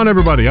 what's going on,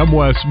 everybody? I'm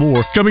Wes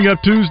Moore. Coming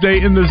up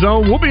Tuesday in the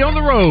Zone, we'll be on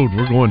the road.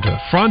 We're going to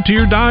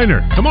Frontier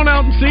Diner. Come on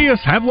out and see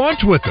us. Have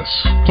lunch with us.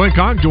 Clint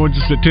Conk joins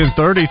us at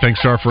 10:30. Thanks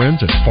to our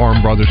friends at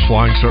Farm Brothers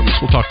Flying Service.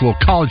 We'll talk a little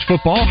college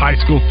football, high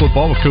school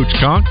football with Coach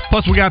Conk.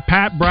 Plus, we got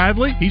Pat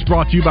Bradley. He's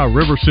brought to you by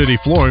River City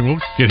Flooring. We'll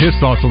get his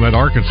thoughts on that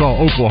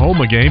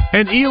Arkansas-Oklahoma game.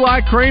 And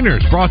Eli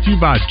Craners, brought to you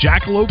by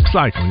Jackalope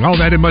Cycling. All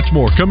that and much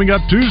more coming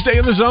up Tuesday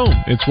in the Zone.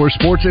 It's where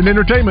sports and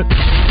entertainment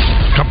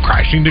come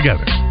crashing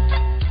together.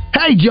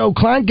 Hey, Joe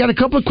Klein, got a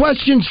couple of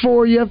questions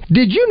for you.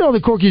 Did you know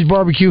that Corky's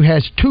Barbecue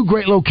has 2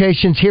 great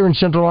locations here in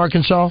Central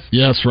Arkansas?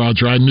 Yes,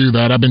 Roger, I knew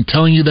that. I've been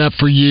telling you that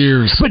for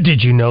years. But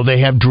did you know they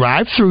have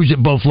drive-thrus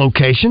at both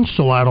locations,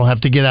 so I don't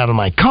have to get out of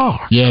my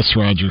car? Yes,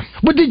 Roger.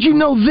 But did you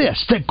know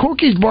this, that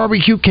Corky's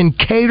Barbecue can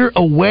cater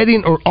a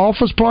wedding or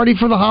office party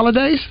for the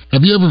holidays?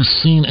 Have you ever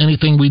seen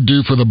anything we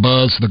do for the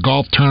Buzz, the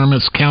golf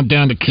tournaments,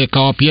 countdown to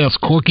kickoff? Yes,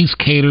 Corky's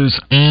caters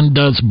and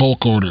does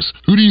bulk orders.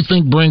 Who do you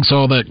think brings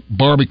all that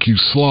barbecue,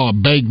 slaw,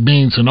 baked beans,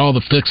 and all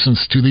the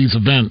fixings to these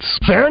events?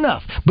 Fair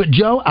enough. But,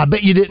 Joe, I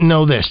bet you didn't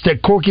know this,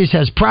 that Corky's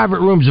has private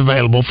rooms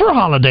available for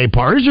holiday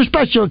parties or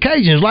special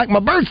occasions like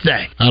my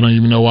birthday. I don't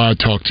even know why I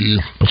talk to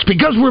you. It's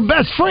because we're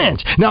best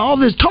friends. Now, all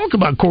this talk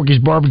about Corky's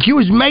Barbecue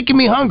is making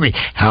me hungry.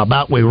 How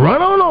about we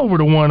run on over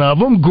to one of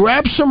them,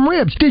 grab some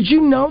ribs? Did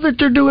you know that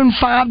they're doing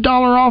 $5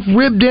 off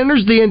rib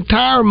dinners the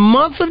entire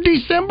month of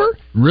December?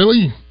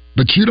 Really?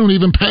 But you don't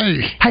even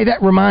pay. Hey,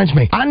 that reminds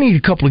me. I need a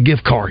couple of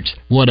gift cards.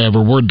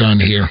 Whatever, we're done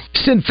here.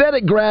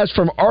 Synthetic grass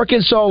from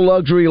Arkansas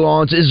Luxury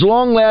Lawns is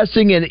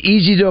long-lasting and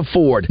easy to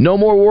afford. No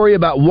more worry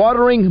about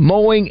watering,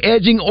 mowing,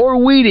 edging, or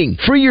weeding.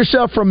 Free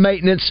yourself from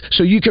maintenance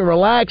so you can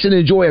relax and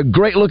enjoy a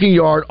great-looking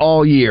yard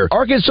all year.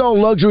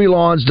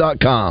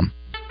 ArkansasLuxuryLawns.com.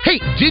 Hey,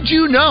 did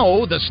you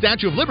know the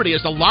Statue of Liberty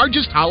is the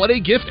largest holiday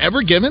gift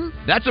ever given?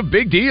 That's a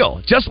big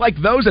deal, just like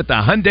those at the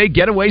Hyundai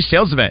Getaway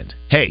Sales Event.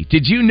 Hey,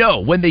 did you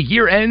know when the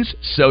year ends,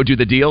 so do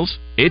the deals?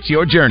 It's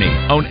your journey.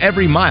 Own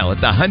every mile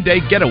at the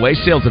Hyundai Getaway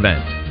Sales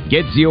Event.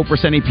 Get 0%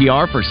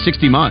 APR for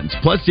 60 months,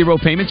 plus 0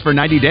 payments for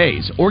 90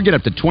 days, or get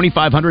up to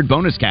 $2,500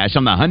 bonus cash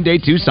on the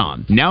Hyundai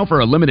Tucson. Now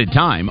for a limited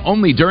time,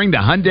 only during the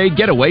Hyundai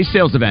Getaway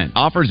Sales Event.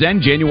 Offers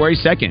end January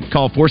 2nd.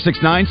 Call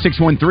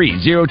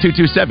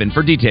 469-613-0227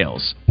 for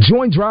details.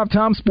 Join Drive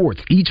Time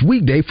Sports each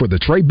weekday for the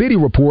Trey Biddy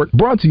Report,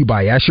 brought to you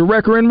by Asher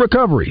Wrecker and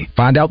Recovery.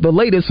 Find out the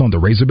latest on the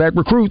Razorback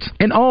recruits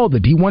and all the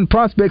D1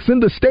 prospects in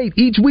the state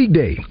each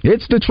weekday.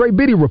 It's the Trey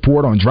Biddy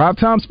Report on Drive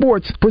Time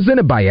Sports,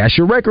 presented by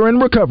Asher Wrecker and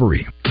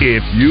Recovery.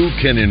 If you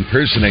can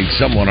impersonate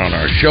someone on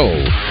our show,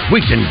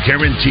 we can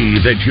guarantee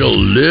that you'll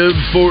live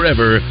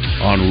forever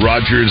on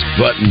Rogers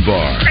Button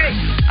Bar. Hey,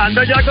 I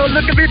know y'all gonna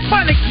look at me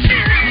funny,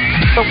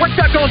 but what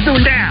y'all gonna do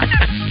now?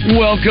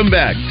 Welcome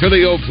back to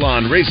the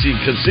Oaklawn Racing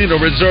Casino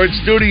Resort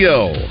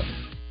Studio.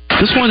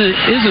 This one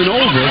isn't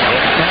over.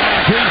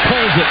 Green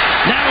pulls it.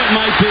 Now it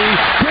might be.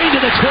 Green to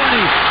the 20.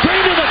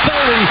 Green to the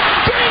 30.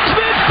 Green's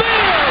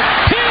midfield.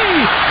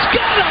 He's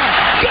gotta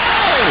go.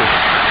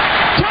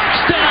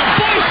 Touchdown,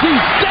 Boise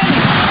State.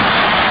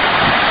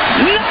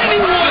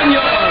 91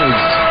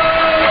 yards.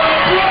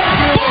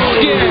 Ball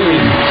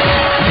game.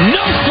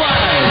 No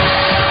flags.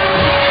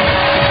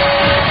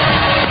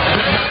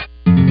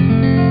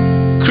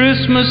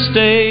 Christmas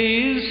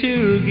Day is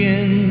here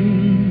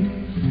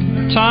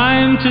again.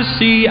 Time to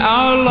see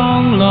our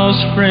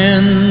long-lost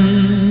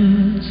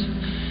friends.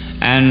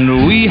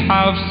 and we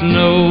have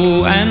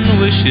snow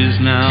and wishes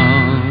now.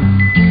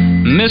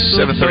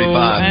 Mistletoe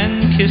 7:35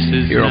 and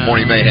kisses here on now.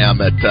 Morning Mayhem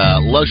at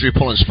Luxury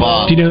Pool and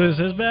Spa. Do you know who this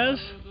is,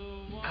 Baz?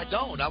 I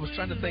don't. I was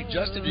trying to think.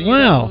 Justin, do you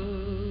Wow. know?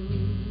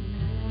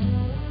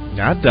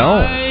 I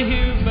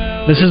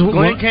don't. This is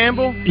Glenn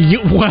Campbell?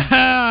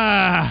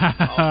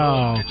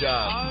 Wow. Good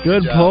job.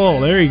 Good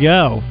pull. There you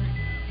go.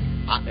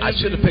 I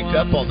should have picked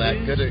up on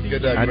that. Good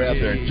grab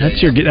there.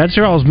 That's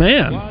your all's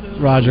man,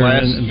 Roger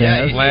and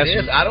Baz. It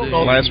is. I don't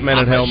know. Last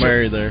minute Hail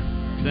Mary there.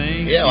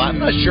 Yeah, well, I'm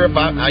not sure if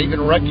I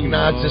even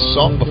recognize this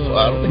song before.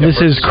 I don't think This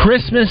I've heard is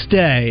Christmas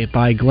Day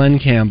by Glenn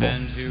Campbell.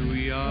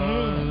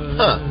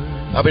 Huh.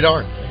 I'll be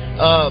darned.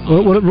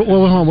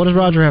 What does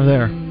Roger have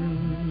there?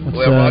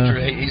 Roger,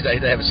 he's I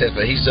haven't said,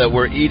 but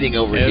we're eating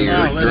over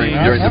here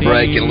during the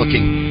break and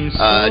looking.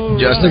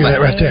 Justin, Look at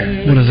that right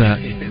there. What is that?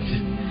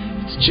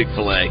 It's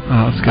Chick-fil-A.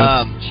 Oh, that's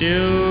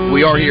good.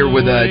 We are here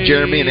with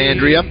Jeremy and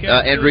Andrea.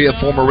 Andrea,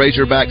 former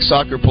Razorback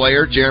soccer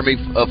player. Jeremy,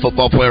 a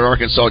football player at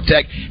Arkansas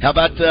Tech. How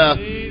about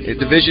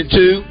Division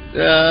II,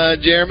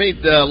 Jeremy?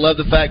 Love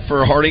the fact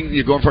for Harding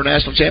you're going for a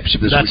national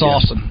championship this weekend. That's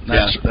awesome.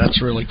 That's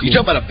really cool. You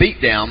talk about a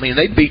beatdown. I mean,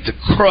 they beat the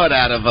crud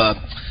out of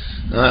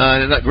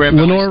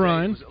Lenore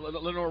Ryan.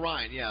 Lenore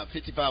Ryan, yeah,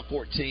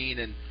 55-14,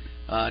 and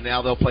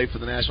now they'll play for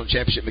the national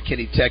championship at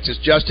McKinney, Texas.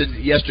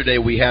 Justin, yesterday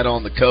we had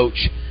on the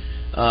coach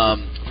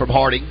from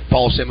Harding,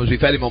 Paul Simmons.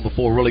 We've had him on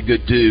before, really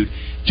good dude.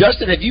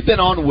 Justin, have you been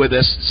on with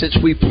us since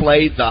we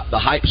played the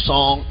hype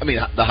song? I mean,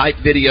 the hype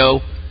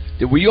video.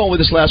 Were you on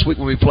with us last week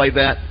when we played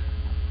that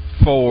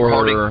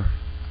for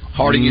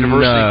Harding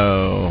University?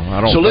 No,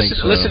 I don't.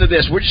 Listen to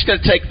this. We're just going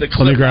to take the clip.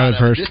 Let me grab it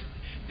first.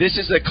 This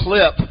is a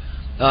clip.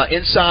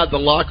 Inside the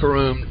locker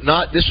room,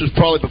 this was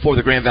probably before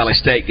the Grand Valley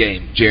State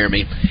game,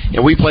 Jeremy,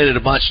 and we played it a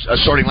bunch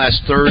starting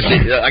last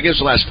Thursday. I guess it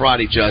was last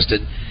Friday,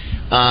 Justin.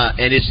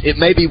 And it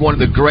may be one of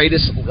the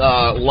greatest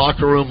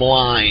locker room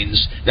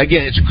lines. Now,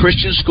 again, it's a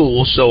Christian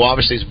school, so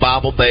obviously it's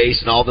Bible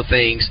based and all the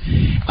things.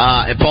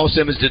 And Paul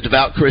Simmons is a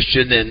devout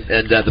Christian,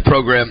 and the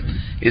program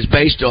is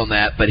based on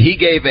that. But he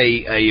gave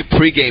a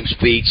pregame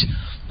speech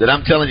that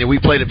I'm telling you, we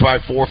played it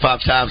probably 4 or 5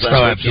 times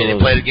last weekend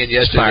and played it again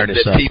yesterday.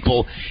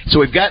 So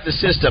we've got the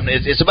system.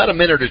 It's about a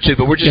minute or two,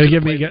 but we're just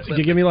give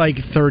me like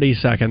 30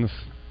 seconds.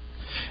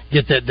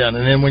 Get that done,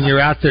 and then when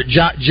you're out there,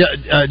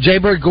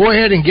 Jay-Bird, go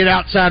ahead and get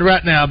outside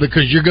right now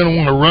because you're going to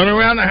want to run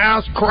around the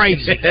house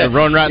crazy.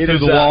 Run right through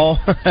the wall.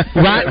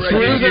 Right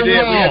through the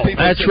wall.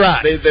 That's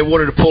right. They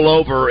wanted to pull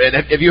over, and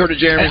have you heard of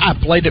Jeremy? I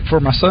played it for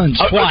my sons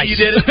twice. You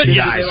did it?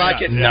 Nice. They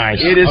like it? Nice.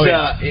 It is.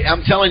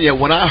 I'm telling you,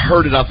 when I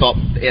heard it, I thought,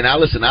 and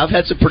I've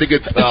had some pretty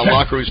good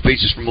locker room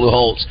speeches from Lou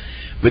Holtz.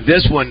 But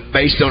this one,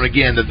 based on,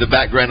 again, the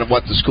background of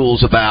what the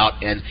school's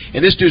about. And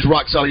this dude's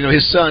rock solid. You know,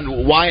 his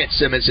son, Wyatt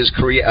Simmons, is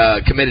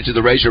committed to the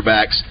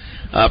Razorbacks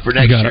for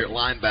next year at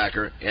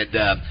linebacker. And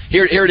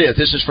here it is.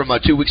 This is from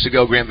 2 weeks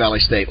ago, Grand Valley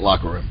State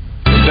locker room.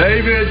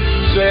 David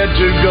said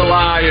to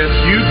Goliath,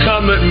 "You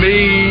come at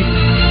me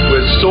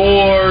with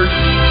sword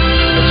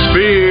and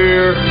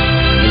spear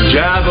and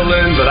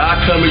javelin, but I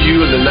come at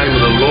you in the name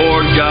of the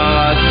Lord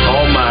God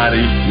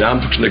Almighty. Now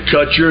I'm going to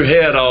cut your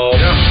head off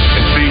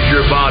and feed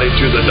your body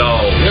to the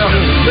dogs." You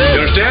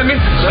understand me?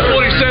 That's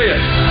what he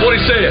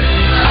said.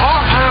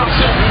 Our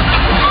house,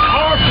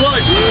 our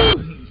place.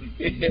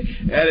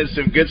 That is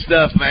some good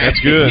stuff, man.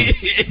 That's good.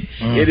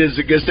 It is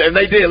a good stuff. And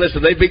they did.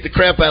 Listen, they beat the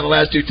crap out of the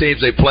last 2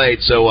 teams they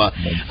played. So,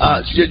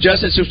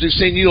 Justin, since we've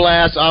seen you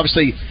last,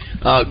 obviously,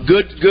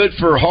 good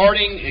for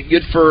Harding,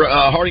 good for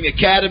Harding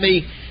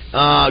Academy,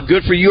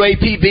 good for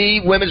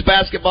UAPB, women's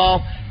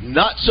basketball.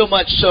 Not so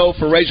much so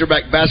for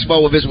Razorback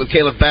basketball. We'll visit with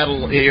Caleb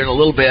Battle here in a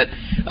little bit.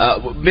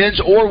 Men's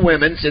or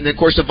women's. And, of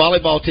course, the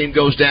volleyball team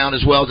goes down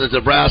as well as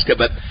Nebraska.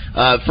 But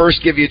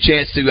first give you a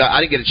chance to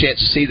I didn't get a chance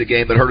to see the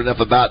game, but heard enough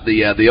about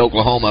the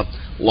Oklahoma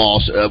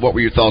loss. What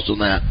were your thoughts on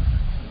that?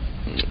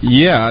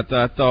 Yeah,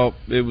 I thought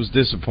it was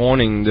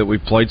disappointing that we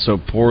played so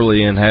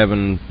poorly and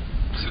having,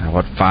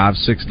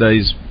 5-6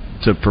 days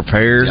to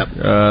prepare. Yep.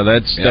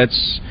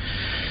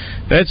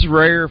 That's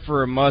rare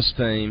for a Muss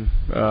team.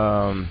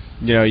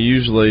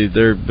 Usually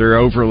they're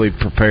overly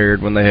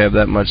prepared when they have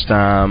that much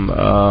time.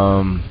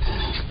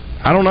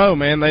 I don't know,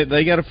 man.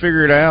 They got to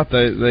figure it out.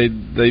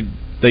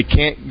 They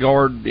can't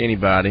guard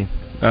anybody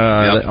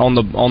on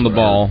the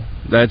ball.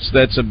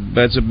 That's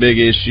a big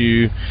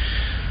issue.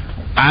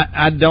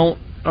 I don't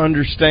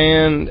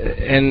understand,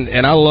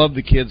 and I love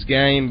the kid's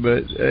game,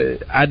 but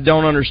I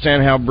don't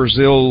understand how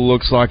Brazil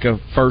looks like a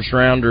first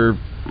rounder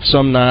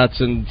some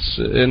nights, and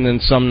then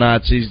some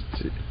nights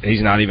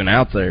he's not even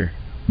out there.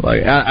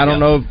 Like I don't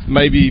know if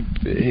maybe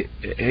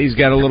he's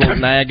got a little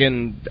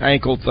nagging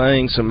ankle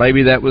thing, so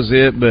maybe that was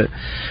it. But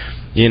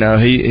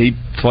he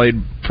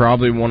played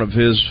probably one of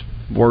his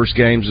worst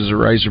games as a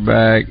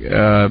Razorback,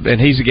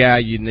 and he's a guy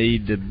you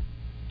need to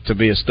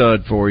be a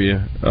stud for you.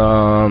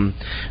 I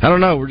don't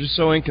know. We're just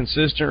so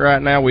inconsistent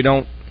right now. We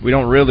don't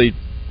really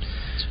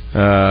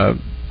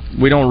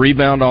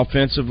rebound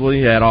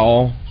offensively at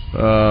all.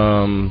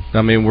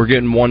 We're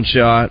getting one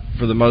shot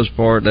for the most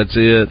part. That's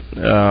it.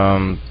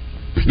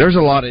 There's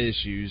a lot of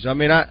issues.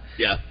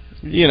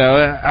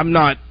 I'm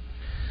not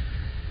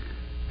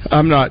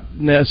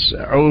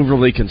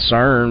overly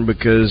concerned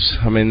because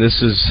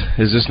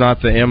is this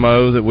not the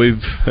MO that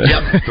we've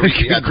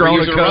grown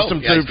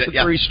accustomed to for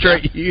 3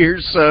 straight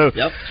years? So,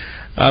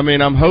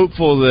 I'm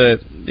hopeful that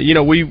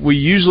we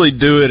usually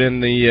do it in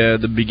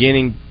the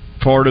beginning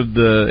part of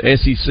the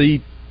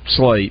SEC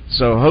slate.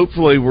 So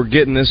hopefully we're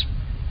getting this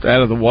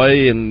out of the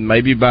way, and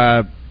maybe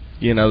by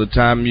the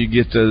time you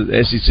get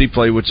to SEC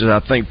play, which is I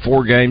think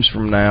 4 games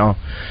from now,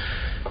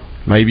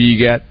 maybe you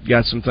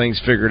got some things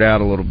figured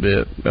out a little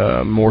bit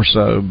more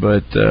so.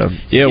 But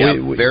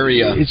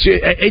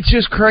it's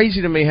just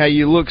crazy to me how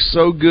you look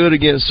so good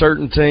against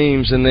certain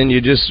teams, and then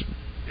you just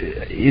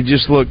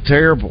look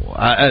terrible,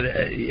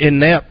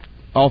 inept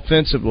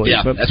offensively.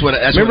 Yeah, but that's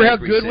remember what how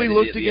good we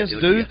looked against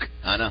Duke?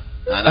 I know.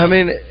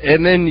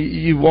 And then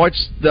you watch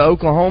the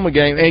Oklahoma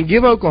game, and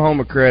give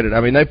Oklahoma credit.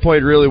 They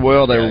played really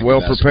well. They were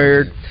well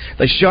prepared.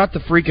 They shot the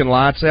freaking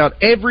lights out.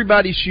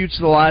 Everybody shoots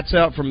the lights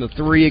out from the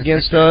 3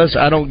 against us.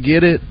 I don't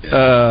get it.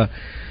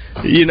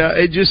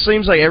 It just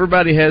seems like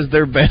everybody has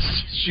their best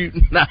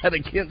shooting night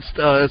against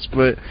us,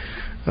 but.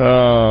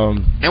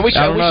 And we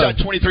shot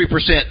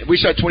 23%. We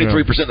shot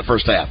 23% in the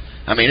first half.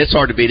 It's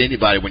hard to beat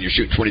anybody when you're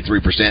shooting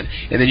 23%.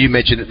 And then you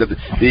mentioned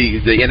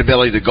the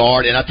inability to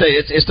guard. And I tell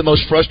you, it's the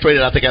most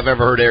frustrated I think I've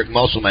ever heard Eric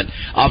Musselman.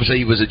 Obviously,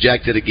 he was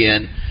ejected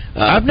again.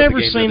 I've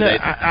never seen it.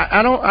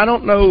 I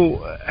don't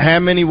know how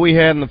many we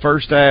had in the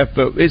first half,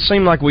 but it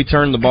seemed like we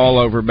turned the ball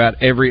over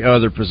about every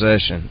other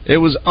possession. It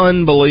was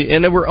unbelievable,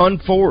 and they were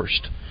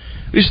unforced.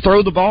 We just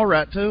throw the ball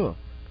right to them.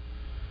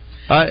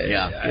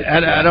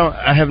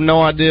 I have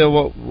no idea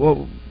what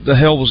the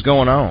hell was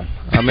going on.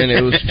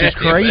 It was just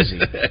crazy.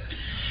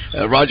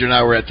 Roger and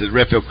I were at the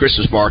Redfield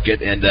Christmas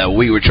Market, and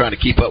we were trying to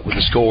keep up with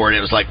the score, and it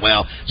was like,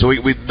 so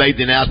we made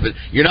the announcement,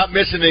 you're not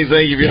missing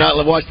anything if you're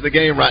not watching the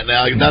game right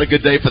now. It's not a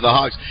good day for the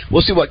Hogs.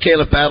 We'll see what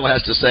Caleb Battle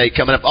has to say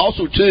coming up.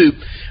 Also, too,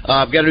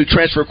 I've got a new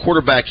transfer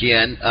quarterback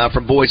in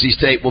from Boise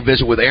State. We'll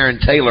visit with Aaron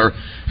Taylor,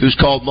 who's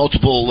called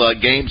multiple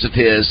games of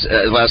his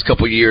the last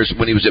couple of years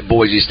when he was at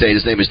Boise State.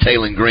 His name is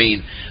Taylon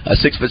Green,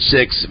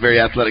 6'6", very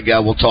athletic guy.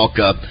 We'll talk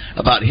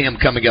about him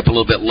coming up a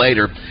little bit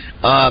later.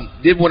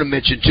 Did want to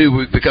mention,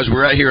 too, because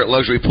we're out here at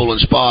Luxury Pool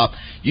and Spa,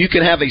 you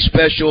can have a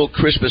special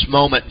Christmas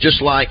moment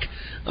just like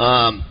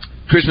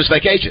Christmas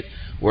Vacation,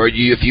 where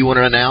if you want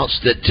to announce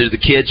that to the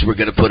kids we're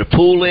going to put a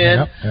pool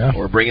in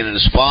or bring it in a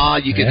spa,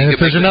 you can. And if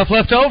there's enough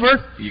left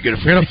over, we're going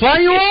to fly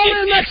you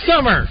all in next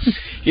summer.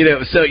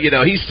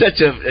 He's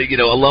such a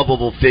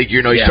lovable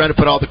figure. He's trying to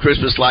put all the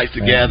Christmas lights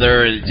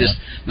together, and it's just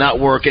not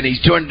working.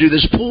 He's trying to do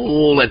this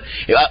pool, and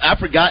I've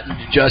forgotten,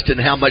 Justin,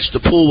 how much the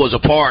pool was a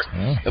part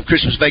of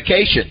Christmas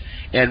Vacation.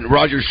 And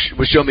Roger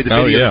was showing me the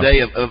video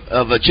today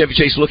of Chevy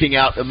Chase looking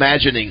out,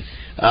 imagining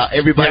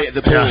everybody at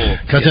the pool.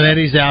 Cousin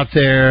Eddie's out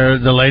there.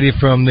 The lady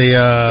from the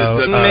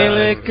and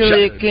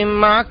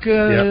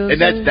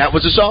that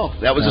was a song.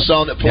 That was a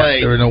song that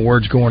played. There were no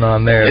words going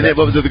on there. And then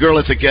what was the girl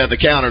at the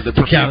counter, the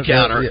perfume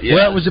counter?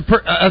 Well, it was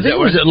I think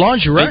it was at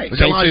lingerie. Can't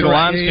see the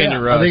lines, can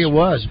you, Russ? I think it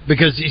was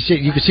because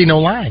you could see no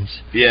lines.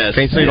 Yes,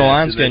 can't see the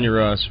lines, can you,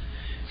 Russ?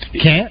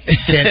 Can't see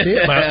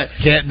it, but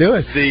can't do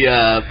it.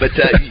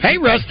 Hey,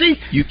 Rusty,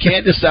 you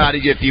can't decide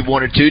if you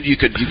wanted to. You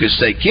could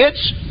say,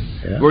 kids,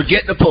 we're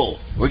getting a pool.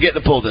 We're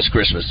getting a pool this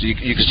Christmas. You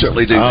can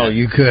certainly do that. Oh,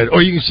 you could,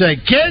 or you can say,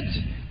 kids,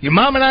 your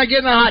mom and I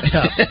getting a hot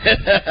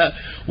tub.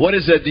 What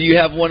is it? Do you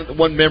have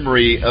one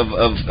memory of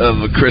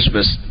a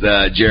Christmas,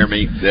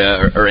 Jeremy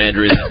or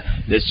Andrew,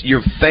 that's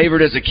your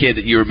favorite as a kid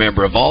that you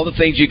remember? Of all the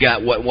things you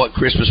got, what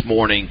Christmas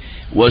morning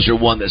was your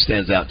one that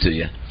stands out to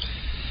you?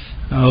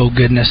 Oh,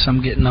 goodness,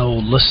 I'm getting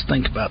old. Let's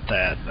think about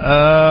that.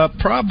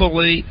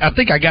 Probably, I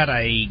think I got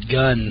a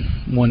gun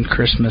one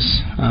Christmas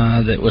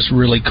that was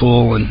really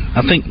cool, and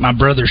I think my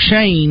brother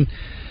Shane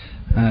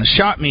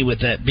shot me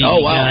with that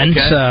BB gun.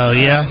 Okay. So,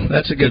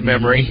 that's a good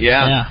memory.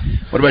 Yeah.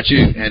 What about you,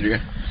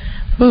 Andrea?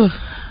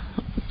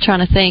 Trying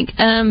to think.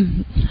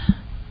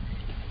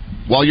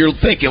 While you're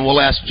thinking,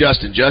 we'll ask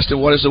Justin. Justin,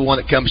 what is the one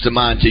that comes to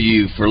mind to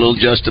you for little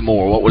Justin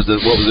Moore? What was their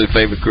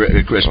favorite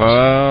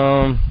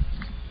Christmas?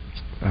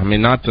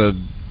 Not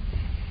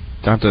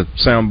to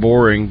sound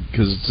boring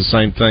because it's the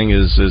same thing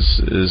as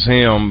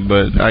him,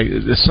 but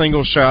the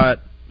single shot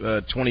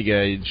 20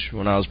 gauge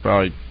when I was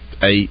probably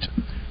 8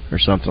 or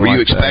something. Were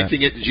you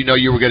expecting it? Did you know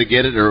you were going to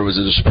get it, or was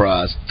it a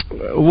surprise?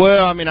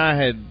 Well, I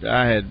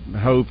had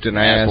hoped and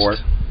asked for it.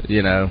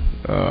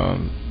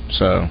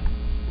 So.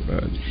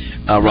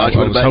 Raj,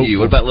 what about you?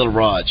 What about little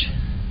Raj?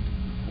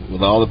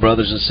 With all the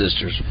brothers and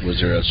sisters, was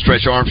there a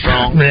Stretch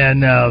Armstrong?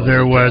 No,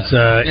 there was.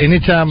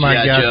 Anytime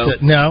I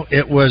got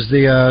it was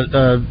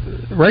the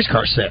race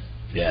car set.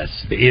 Yes,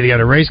 either got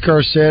a race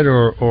car set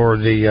or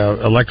the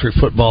electric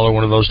football or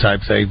one of those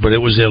type things. But it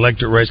was the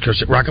electric race car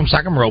set. Rock'em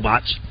Sock'em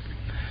Robots.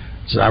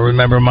 So I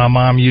remember my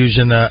mom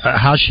using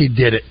how she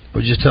did it. I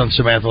was just telling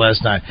Samantha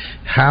last night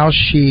how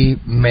she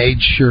made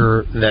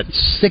sure that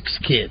 6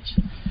 kids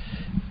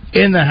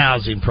in the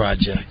housing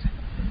project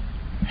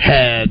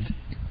had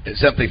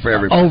something for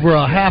everybody. Over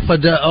a half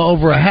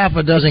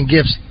a dozen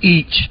gifts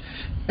each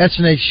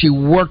SNH, she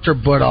worked her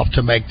butt off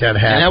to make that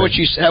happen. And how would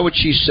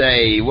she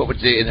say? What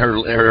would in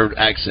her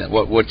accent?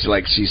 What would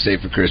she say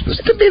for Christmas?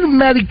 It could be the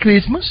Merry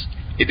Christmas.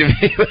 She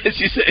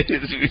said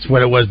it's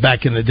what it was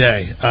back in the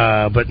day.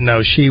 But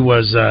no, she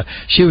was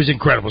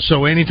incredible.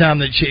 So anytime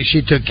that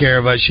she took care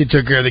of us, she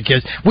took care of the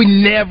kids. We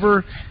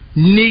never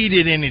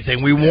needed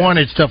anything. We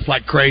wanted stuff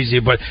like crazy.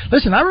 But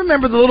listen, I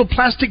remember the little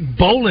plastic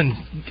bowling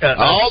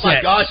oh my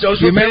set. gosh, those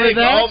you were remember big.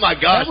 that? Oh my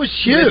gosh, that was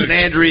huge. Listen,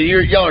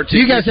 Andrea, y'all are too.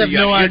 You guys have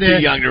no idea. You're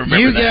too young to remember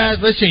you that.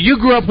 guys, listen. You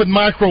grew up with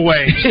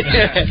microwaves.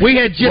 We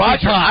had Jiffy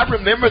Roger, Pop. I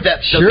remember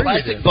that. The Sure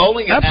plastic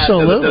bowling.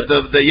 Absolutely.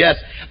 The yes.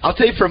 I'll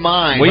tell you for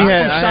mine.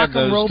 I had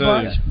those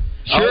too.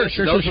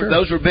 Sure.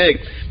 Those were big.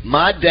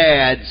 My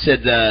dad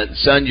said,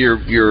 "Son,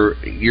 your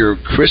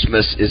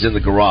Christmas is in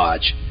the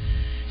garage."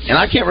 And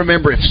I can't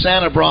remember if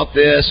Santa brought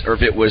this or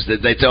if it was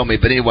that they told me.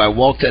 But anyway, I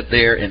walked up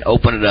there and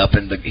opened it up,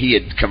 and he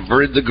had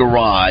converted the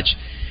garage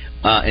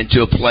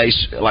into a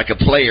place like a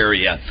play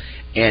area.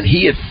 And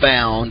he had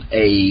found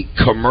a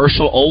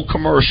old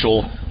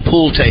commercial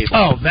pool table.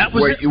 Oh, that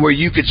was where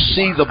you could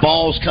see the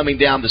balls coming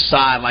down the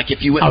side, like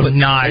if you went.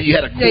 Nice. You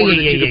had a quarter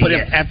that you could put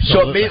in. Absolutely.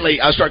 So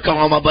immediately I started calling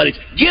all my buddies,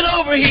 "Get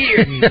over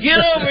here! Get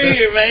over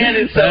here, man!"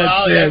 And so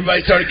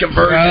everybody started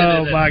converting.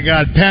 Oh my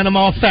God,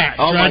 Panama Fats!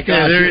 Oh my right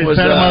there. gosh, There it is was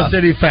Panama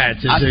City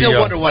Fats. I still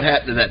wonder what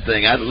happened to that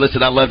thing. I'd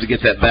love to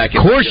get that back.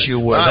 Of course you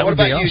would. What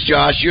about you,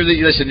 Josh? For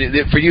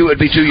you, it'd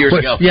be 2 years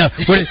ago. Yeah,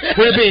 would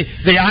it be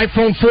the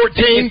iPhone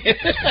 14?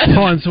 Hold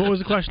on. So what was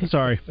the question?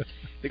 Sorry.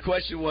 The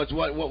question was,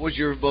 what was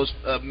your most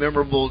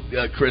memorable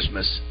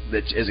Christmas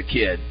that as a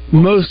kid?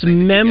 Most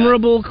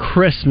memorable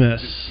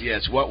Christmas.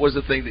 Yes. What was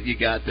the thing that you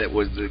got that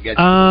was got you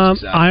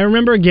most excited? I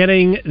remember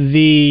getting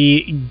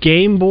the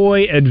Game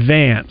Boy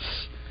Advance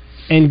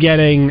and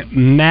getting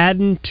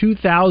Madden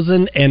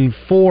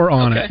 2004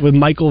 on it with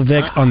Michael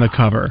Vick on the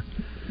cover.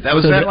 That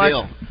was a big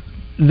deal.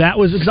 That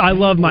was because I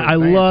love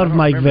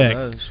Mike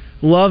Vick.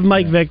 Love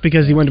Mike Vick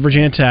because he went to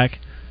Virginia Tech.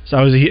 So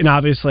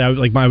obviously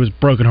I was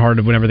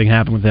brokenhearted when everything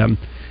happened with him.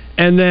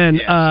 And then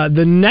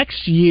the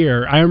next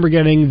year, I remember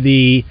getting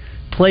the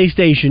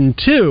PlayStation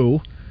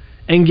 2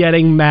 and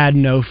getting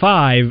Madden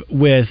 05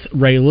 with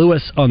Ray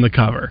Lewis on the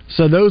cover.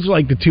 So those were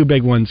like the two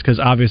big ones because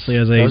obviously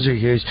those are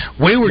huge.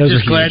 We were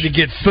just glad to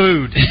get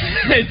food.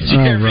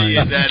 Jeremy,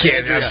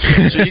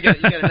 so you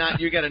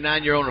got a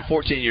 9-year-old and a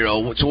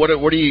 14-year-old. So what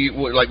do you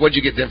like? What did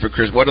you get them for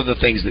Christmas? What are the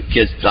things that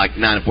kids like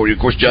 9 and 14? Of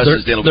course,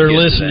 Justin's dealing with they're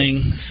kids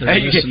listening. Today.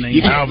 They're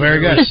listening. Oh, very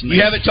good. You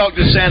haven't talked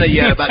to Santa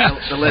yet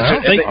about the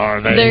lesson. Are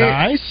they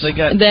nice? They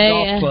got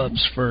golf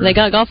clubs for. They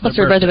got golf clubs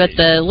for both, but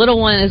the little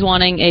one is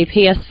wanting a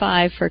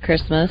PS5 for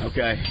Christmas.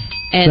 Okay.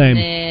 And Same.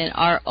 then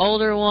our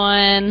older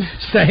one,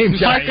 Same.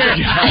 Parker.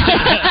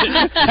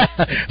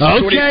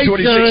 Okay,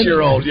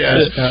 26-year-old,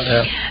 yes.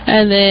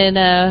 And then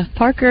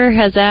Parker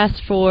has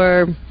asked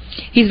for.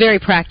 He's very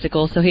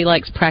practical, so he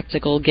likes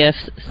practical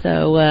gifts.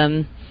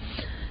 So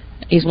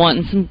he's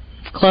wanting some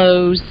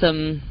clothes.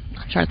 I'm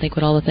trying to think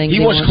what all the things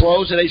he wants.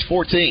 Clothes at age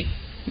 14.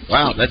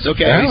 Wow, that's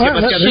okay. He's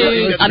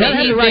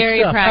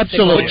very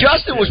practical. Well,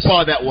 Justin was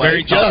probably that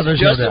way.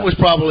 Justin was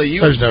probably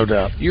There's no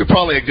doubt. You're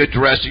probably a good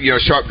dresser. You're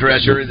a sharp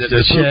dresser. The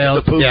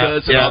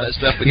pukas and all that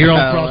stuff. You're on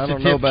I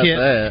don't know about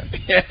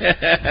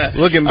that.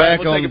 Looking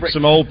back on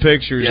some old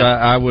pictures,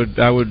 I would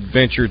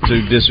venture to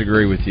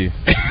disagree with you.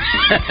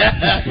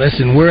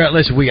 Listen, we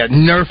got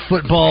Nerf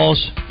footballs.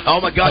 Oh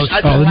my gosh!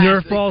 the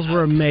Nerf balls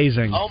were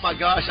amazing. Oh my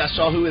gosh! I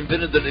saw who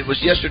invented it was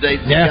yesterday.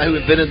 The guy who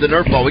invented the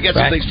Nerf ball. We got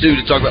some things too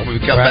to talk about when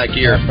we come back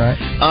here. Right.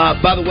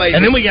 By the way,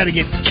 and then we got to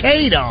get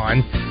Kate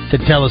on to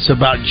tell us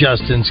about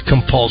Justin's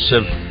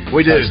compulsive.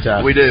 We do.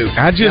 Stuff. We do.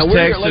 I just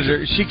texted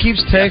her. She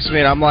keeps texting me,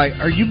 and I'm like,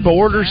 "Are you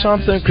bored or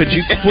something? Could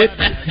you quit?"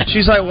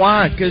 She's like,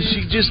 "Why?" Because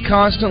she just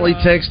constantly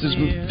texts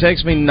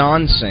me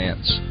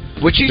nonsense.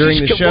 during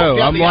the show.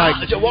 I'm like,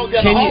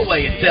 can you?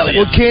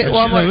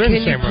 Can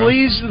you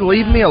please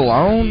leave me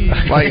alone?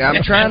 Like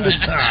I'm trying to.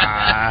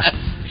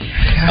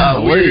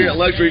 We're here at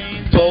Luxury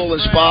Pool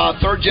and Spa,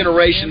 third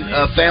generation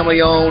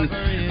family owned.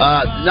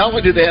 Not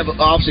only do they have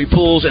obviously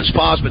pools and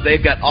spas, but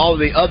they've got all of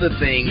the other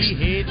things.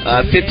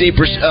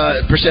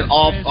 15%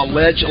 off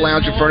Ledge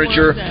Lounger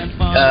furniture,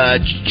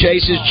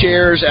 chases,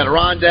 chairs,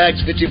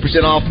 Adirondacks.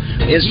 15% off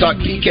in stock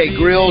PK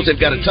grills. They've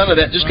got a ton of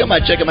that. Just come by,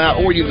 check them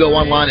out, or you can go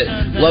online at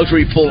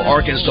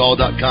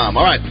LuxuryPoolArkansas.com.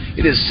 All right,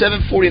 it is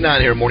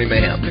 7:49 here at Morning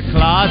Mayhem.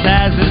 Claus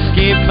has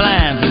escape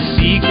plans, a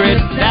secret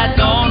that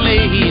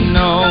only he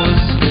knows.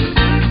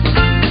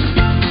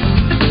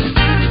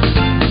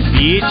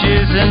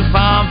 Beaches and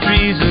palm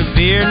trees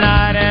appear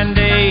night and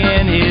day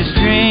in his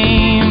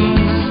dreams.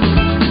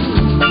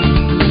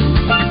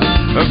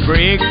 A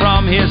break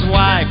from his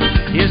wife,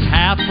 his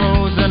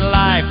half-frozen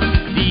life,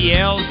 the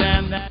elves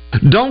and that.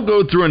 Don't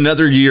go through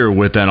another year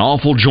with that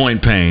awful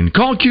joint pain.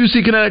 Call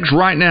QC Kinetics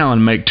right now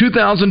and make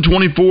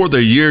 2024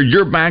 the year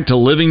you're back to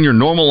living your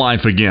normal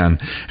life again.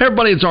 Hey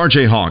everybody, it's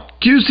RJ Hawk.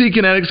 QC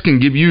Kinetics can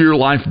give you your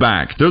life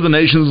back. They're the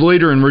nation's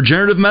leader in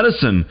regenerative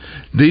medicine.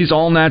 These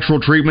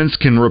all-natural treatments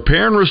can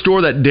repair and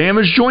restore that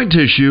damaged joint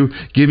tissue,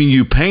 giving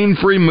you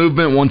pain-free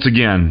movement once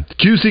again.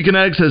 QC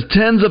Kinetics has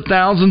tens of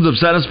thousands of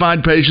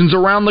satisfied patients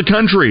around the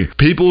country.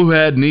 People who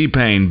had knee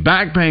pain,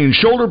 back pain,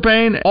 shoulder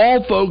pain,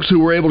 all folks who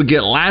were able to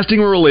get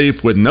lasting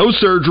relief with no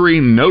surgery,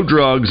 no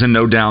drugs, and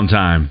no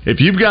downtime.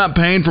 If you've got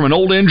pain from an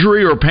old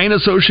injury or pain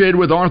associated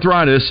with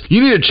arthritis,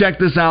 you need to check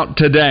this out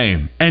today.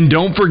 And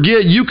don't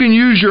forget, you can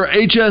use your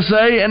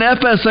HSA and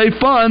FSA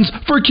funds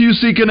for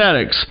QC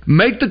Kinetics.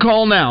 Make the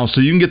call now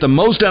so you can get the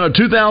most out of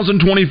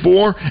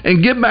 2024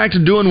 and get back to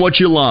doing what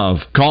you love.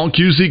 Call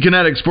QC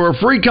Kinetics for a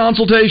free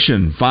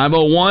consultation.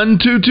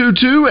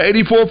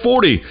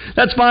 501-222-8440.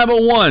 That's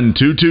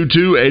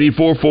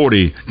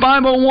 501-222-8440.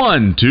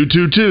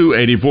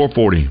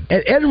 501-222-8440.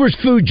 At Edwards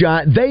Food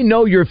Giant, they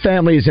know your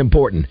family is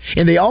important,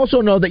 and they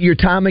also know that your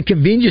time and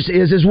convenience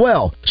is as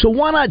well. So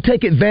why not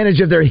take advantage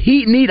of their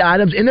heat and eat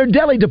items in their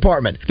deli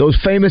department? Those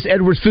famous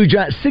Edwards Food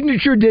Giant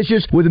signature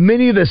dishes with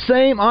many of the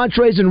same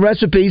entrees and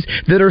recipes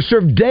that are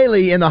served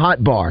daily in the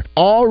hot bar,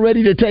 all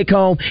ready to take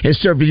home and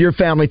serve to your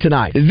family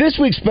tonight. This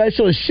week's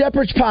special is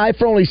shepherd's pie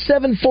for only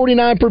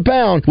 $7.49 per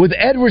pound, with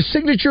Edwards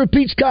signature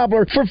peach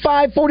cobbler for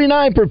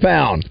 $5.49 per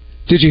pound.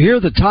 Did you hear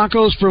that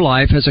Tacos for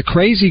Life has a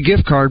crazy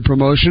gift card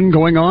promotion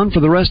going on for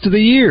the rest of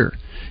the year?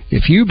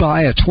 If you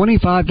buy a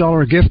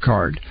 $25 gift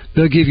card,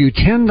 they'll give you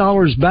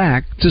 $10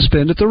 back to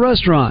spend at the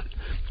restaurant.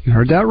 You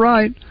heard that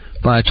right.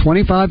 Buy a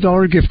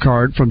 $25 gift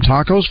card from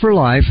Tacos for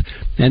Life,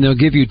 and they'll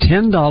give you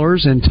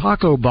 $10 in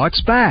taco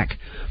bucks back.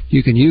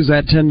 You can use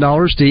that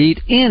 $10 to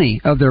eat any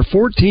of their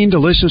 14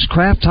 delicious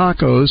craft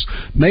tacos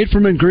made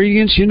from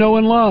ingredients you know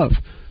and love.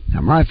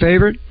 Now, my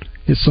favorite,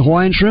 it's the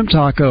Hawaiian Shrimp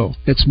Taco.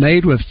 It's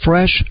made with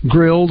fresh,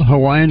 grilled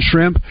Hawaiian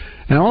shrimp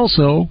and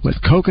also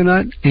with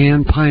coconut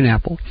and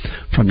pineapple.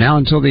 From now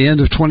until the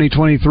end of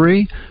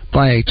 2023,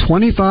 buy a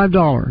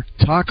 $25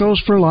 Tacos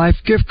for Life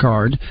gift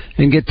card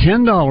and get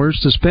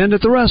 $10 to spend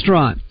at the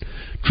restaurant.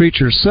 Treat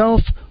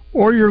yourself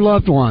or your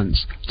loved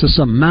ones to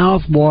some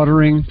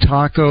mouth-watering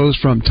tacos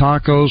from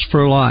Tacos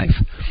for Life.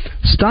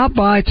 Stop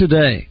by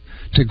today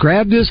to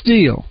grab this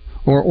deal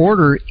or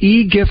order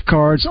e-gift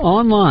cards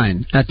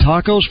online at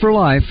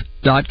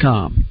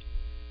tacosforlife.com.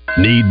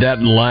 Need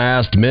that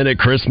last-minute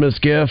Christmas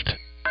gift?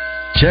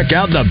 Check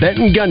out the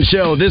Benton Gun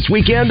Show this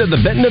weekend at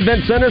the Benton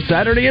Event Center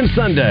Saturday and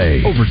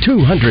Sunday. Over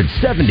 270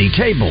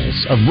 tables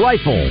of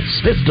rifles,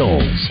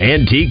 pistols,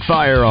 antique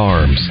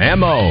firearms,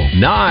 ammo,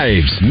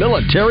 knives,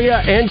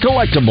 militaria, and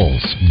collectibles.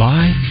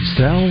 Buy,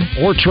 sell,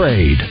 or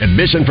trade.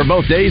 Admission for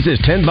both days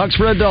is $10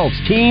 for adults,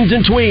 teens,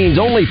 and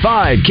tweens. Only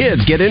 5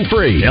 kids get in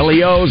free.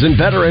 LEOs and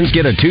veterans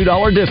get a $2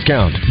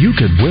 discount. You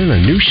could win a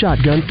new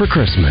shotgun for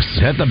Christmas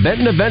at the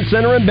Benton Event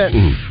Center in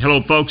Benton. Hello,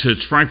 folks.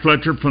 It's Frank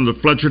Fletcher from the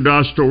Fletcher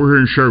Dodge store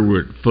here in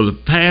Sherwood. For the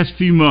past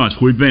few months,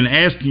 we've been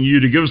asking you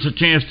to give us a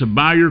chance to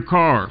buy your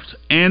cars,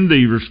 and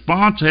the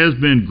response has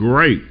been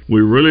great.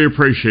 We really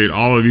appreciate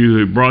all of you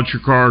who brought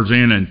your cars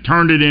in and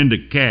turned it into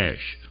cash.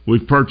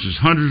 We've purchased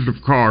hundreds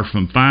of cars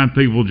from fine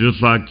people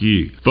just like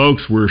you.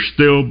 Folks, we're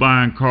still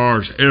buying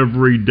cars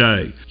every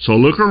day. So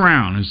look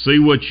around and see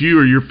what you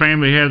or your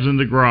family has in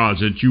the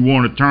garage that you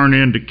want to turn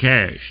into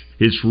cash.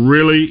 It's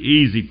really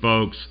easy,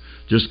 folks.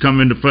 Just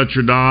come into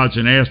Fletcher Dodge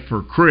and ask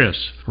for Chris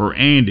or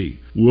Andy.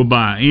 We'll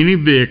buy any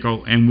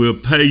vehicle and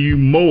we'll pay you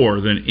more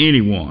than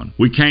anyone.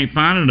 We can't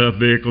find enough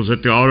vehicles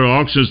at the auto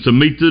auctions to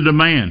meet the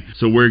demand,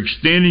 so we're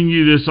extending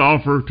you this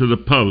offer to the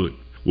public.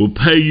 We'll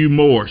pay you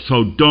more,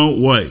 so don't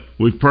wait.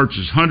 We've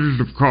purchased hundreds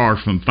of cars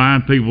from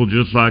fine people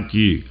just like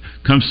you.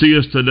 Come see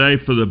us today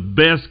for the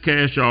best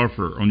cash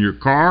offer on your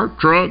car,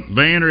 truck,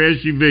 van, or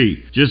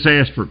SUV. Just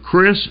ask for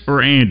Chris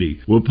or Andy.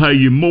 We'll pay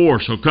you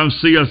more, so come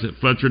see us at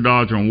Fletcher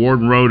Dodge on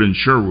Warden Road in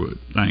Sherwood.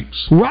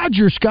 Thanks.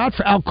 Roger Scott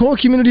for Alcoa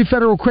Community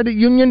Federal Credit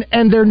Union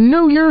and their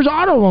New Year's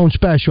auto loan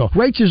special.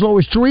 Rates as low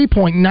as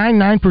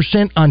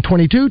 3.99% on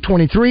 22,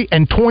 23,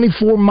 and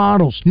 24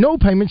 models. No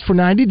payments for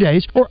 90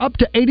 days or up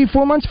to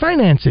 84 months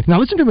financing. Now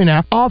listen to me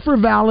now. Offer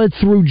valid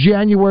through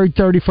January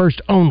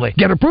 31st only.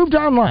 Get approved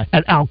online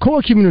at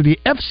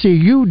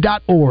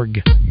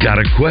alcoacommunityfcu.org. Got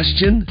a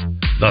question?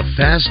 The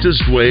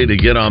fastest way to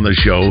get on the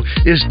show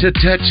is to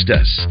text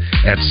us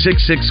at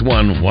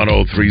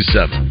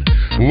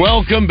 661-1037.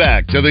 Welcome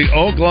back to the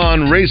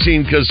Oaklawn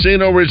Racing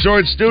Casino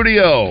Resort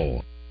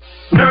Studio.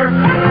 Nerf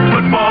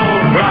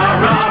football, rah,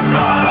 rah,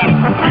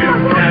 rah. You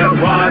can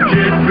watch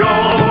it go.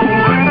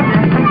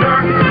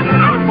 Nerf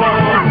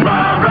football,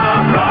 rah,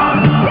 rah, rah.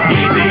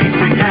 Easy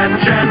to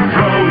catch and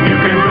throw. You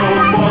can go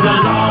for the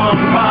long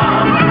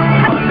bomb.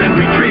 Punt and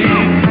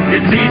retreat.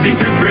 It's easy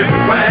to grip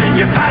when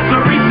you pass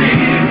or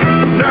receive.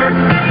 Nerf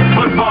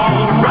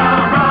football,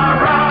 rah,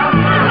 rah, rah.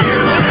 You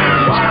can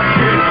watch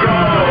it go.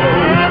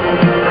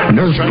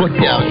 Nerf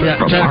football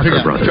from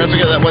Parker Brothers. Trying to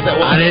figure out what that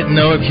was. I didn't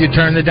know if you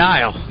turned the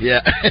dial. Yeah.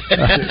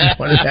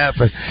 What had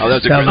happened? Oh,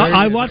 that's a great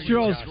I watched your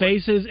all's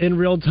faces in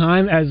real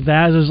time as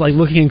Baz was like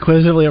looking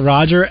inquisitively at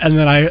Roger, and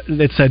then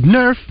it said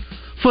Nerf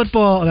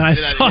football, and I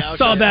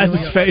saw that in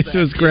his face. It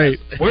was great.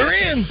 We're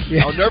in.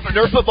 Yeah. Oh,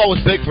 Nerf football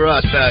was big for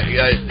us.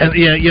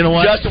 Yeah, you know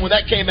what? Justin, when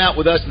that came out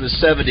with us in the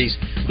 70s,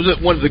 it was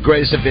one of the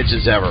greatest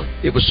inventions ever.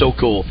 It was so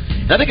cool.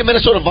 And I think a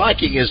Minnesota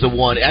Viking is the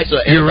one.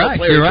 Actually, you're right.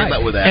 Player came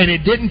out with that. And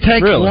it didn't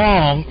take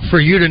long for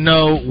you to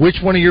know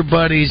which one of your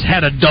buddies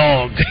had a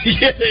dog.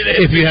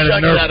 If you had a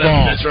Nerf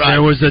ball, that's right.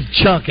 There was a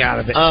chunk out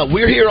of it.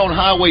 We're here on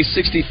Highway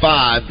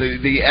 65.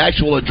 The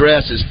actual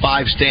address is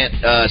 5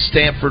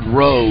 Stanford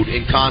Road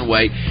in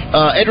Conway.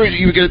 Andrew,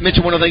 you were going to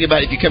mention one other thing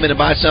about if you come in and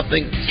buy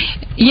something.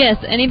 Yes,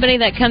 anybody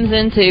that comes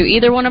into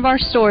either one of our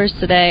stores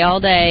today, all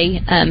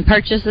day,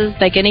 purchases,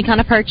 make any kind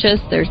of purchase.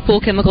 There's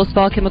pool chemicals,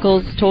 spa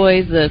chemicals,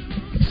 toys, the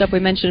stuff we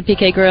mentioned,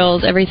 PK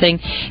grills, everything.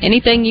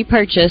 Anything you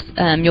purchase,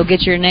 you'll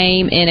get your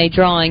name in a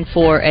drawing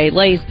for a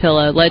Lay's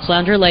pillow, Ledge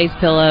Lounger Lay's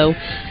pillow.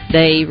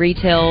 They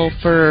retail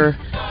for,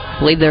 I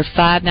believe they're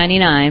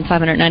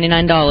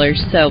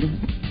 $599. So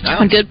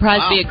a good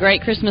prize, be a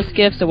great Christmas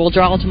gift. So we'll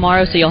draw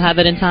tomorrow, so you'll have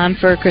it in time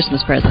for a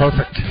Christmas present.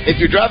 Perfect. If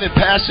you're driving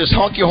past us,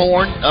 honk your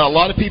horn. A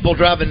lot of people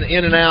driving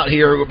in and out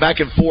here, back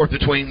and forth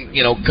between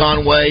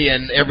Conway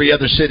and every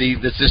other city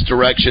that's this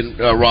direction.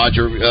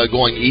 Roger,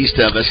 going east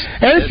of us.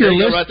 And if you're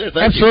listening, right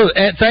there, absolutely,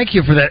 and thank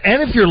you for that.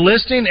 And if you're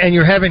listening and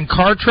you're having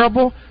car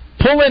trouble,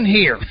 pull in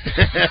here.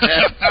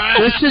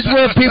 This is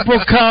where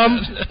people come.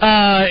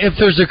 If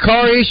there's a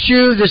car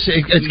issue,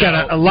 it's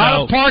got a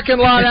lot of parking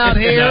lot out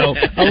here.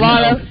 A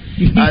lot of.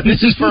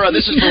 This is for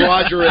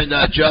Roger and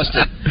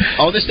Justin.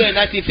 On this day in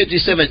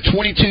 1957,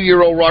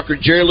 22-year-old rocker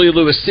Jerry Lee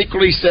Lewis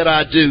secretly said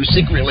I do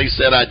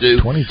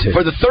 22.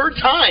 For the third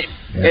time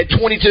at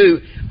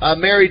 22.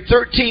 Married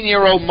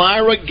 13-year-old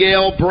Myra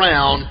Gale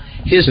Brown,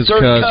 his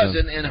third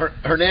cousin in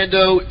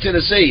Hernando,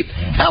 Tennessee.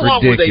 How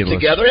long were they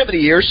together? How many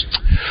years?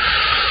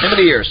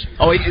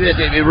 Oh,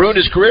 it ruined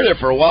his career there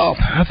for a while.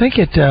 I think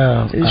it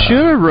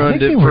should have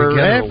ruined it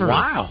forever.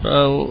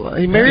 Wow.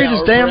 He married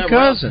his damn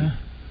cousin.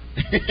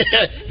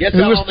 Guess it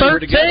how was long they were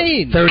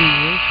 13.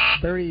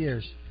 30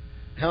 years.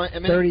 How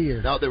many? 30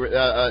 years. No, they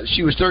were,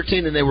 she was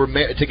 13 and they were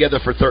together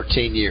for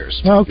 13 years.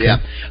 Okay. Yeah.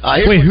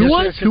 Wait, who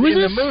was in this?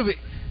 The movie?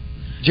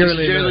 Jerry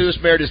Lewis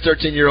married his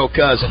 13-year-old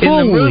cousin. In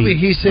the movie,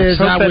 he says,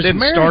 I was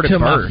married to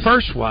my birth.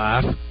 first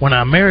wife when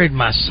I married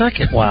my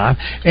second wife,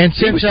 and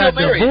since I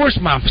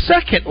divorced my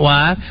second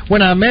wife,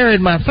 when I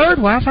married my third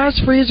wife, I was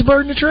free as a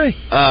bird in a tree.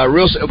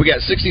 We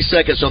got 60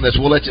 seconds on this.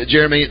 We'll let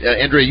Jeremy,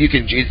 Andrea, you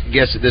can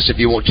guess at this if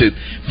you want to.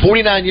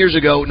 49 years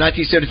ago,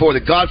 1974,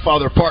 The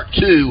Godfather Part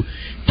 2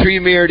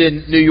 premiered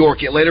in New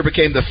York. It later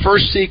became the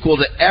first sequel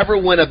to ever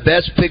win a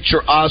Best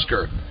Picture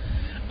Oscar.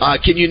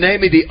 Can you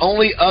name me the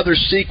only other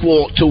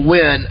sequel to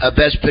win a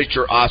Best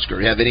Picture Oscar?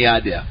 Do you have any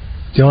idea?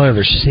 The only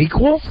other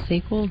sequel?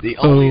 The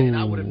only, and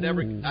I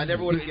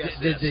never would have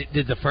guessed this.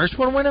 Did the first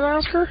one win an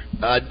Oscar?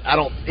 I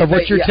don't. Of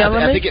what you're telling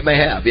me? I think it may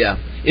have. Yeah,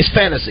 it's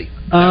fantasy.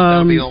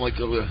 That'll be the only.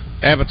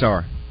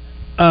 Avatar.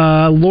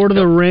 Lord of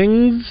the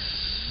Rings.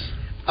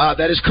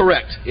 That is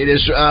correct. It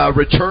is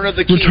Return of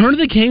the King. Return of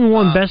the King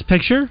won Best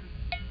Picture.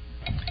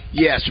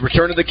 Yes,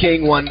 Return of the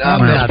King won I'm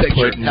Best not Picture.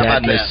 putting How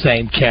that about in the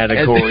same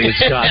category as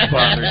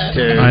Godfather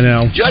 2. I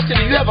know. Justin,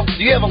 do you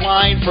have a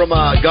line from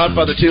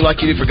Godfather 2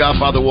 like you did for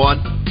Godfather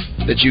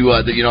 1 that you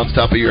off the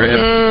top of your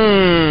head?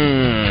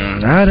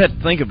 I'd have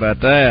to think about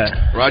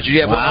that. Roger,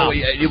 yeah, wow.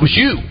 It was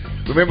you.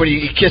 Remember when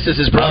he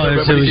kisses his brother? It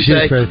was you,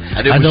 Fredo.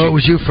 I know it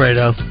was you,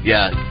 Fredo.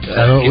 Yeah.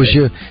 I know it was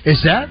you. Is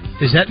that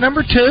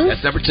number 2?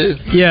 That's number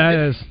 2. Yeah,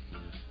 it is.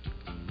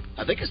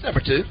 I think it's number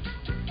 2.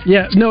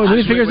 Yeah, no, then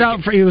he figures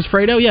out it was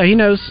Fredo. Yeah, he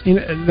knows.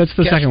 That's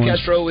the second one.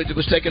 Castro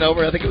was taken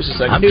over. I think it was the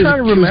second I'm one. trying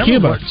to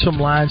remember some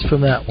lines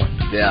from that one.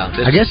 Yeah.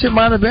 I guess it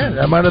might have been.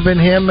 That might have been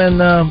him and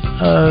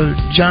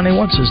Johnny,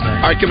 what's his name?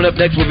 All right, coming up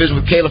next, we'll visit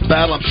with Caleb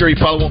Battle. I'm sure he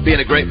probably won't be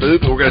in a great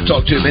mood, but we're going to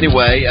talk to him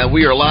anyway.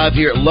 We are live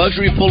here at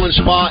Luxury Pool and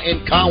Spa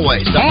in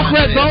Conway. Honk,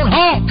 Redbone,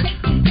 honk!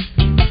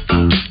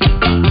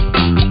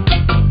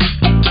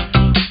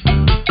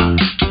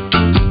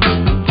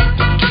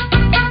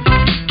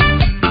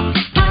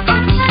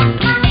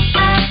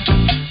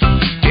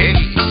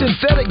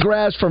 Synthetic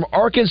grass from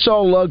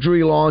Arkansas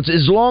Luxury Lawns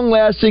is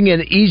long-lasting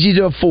and easy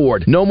to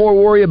afford. No more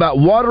worry about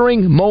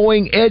watering,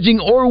 mowing, edging,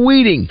 or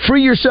weeding.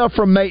 Free yourself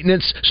from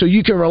maintenance so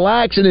you can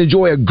relax and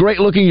enjoy a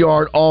great-looking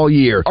yard all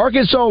year.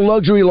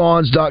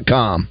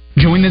 ArkansasLuxuryLawns.com.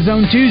 Join the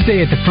Zone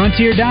Tuesday at the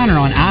Frontier Diner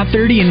on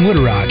I-30 in Wood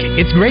Rock.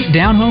 It's great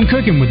down-home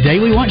cooking with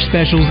daily lunch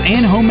specials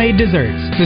and homemade desserts.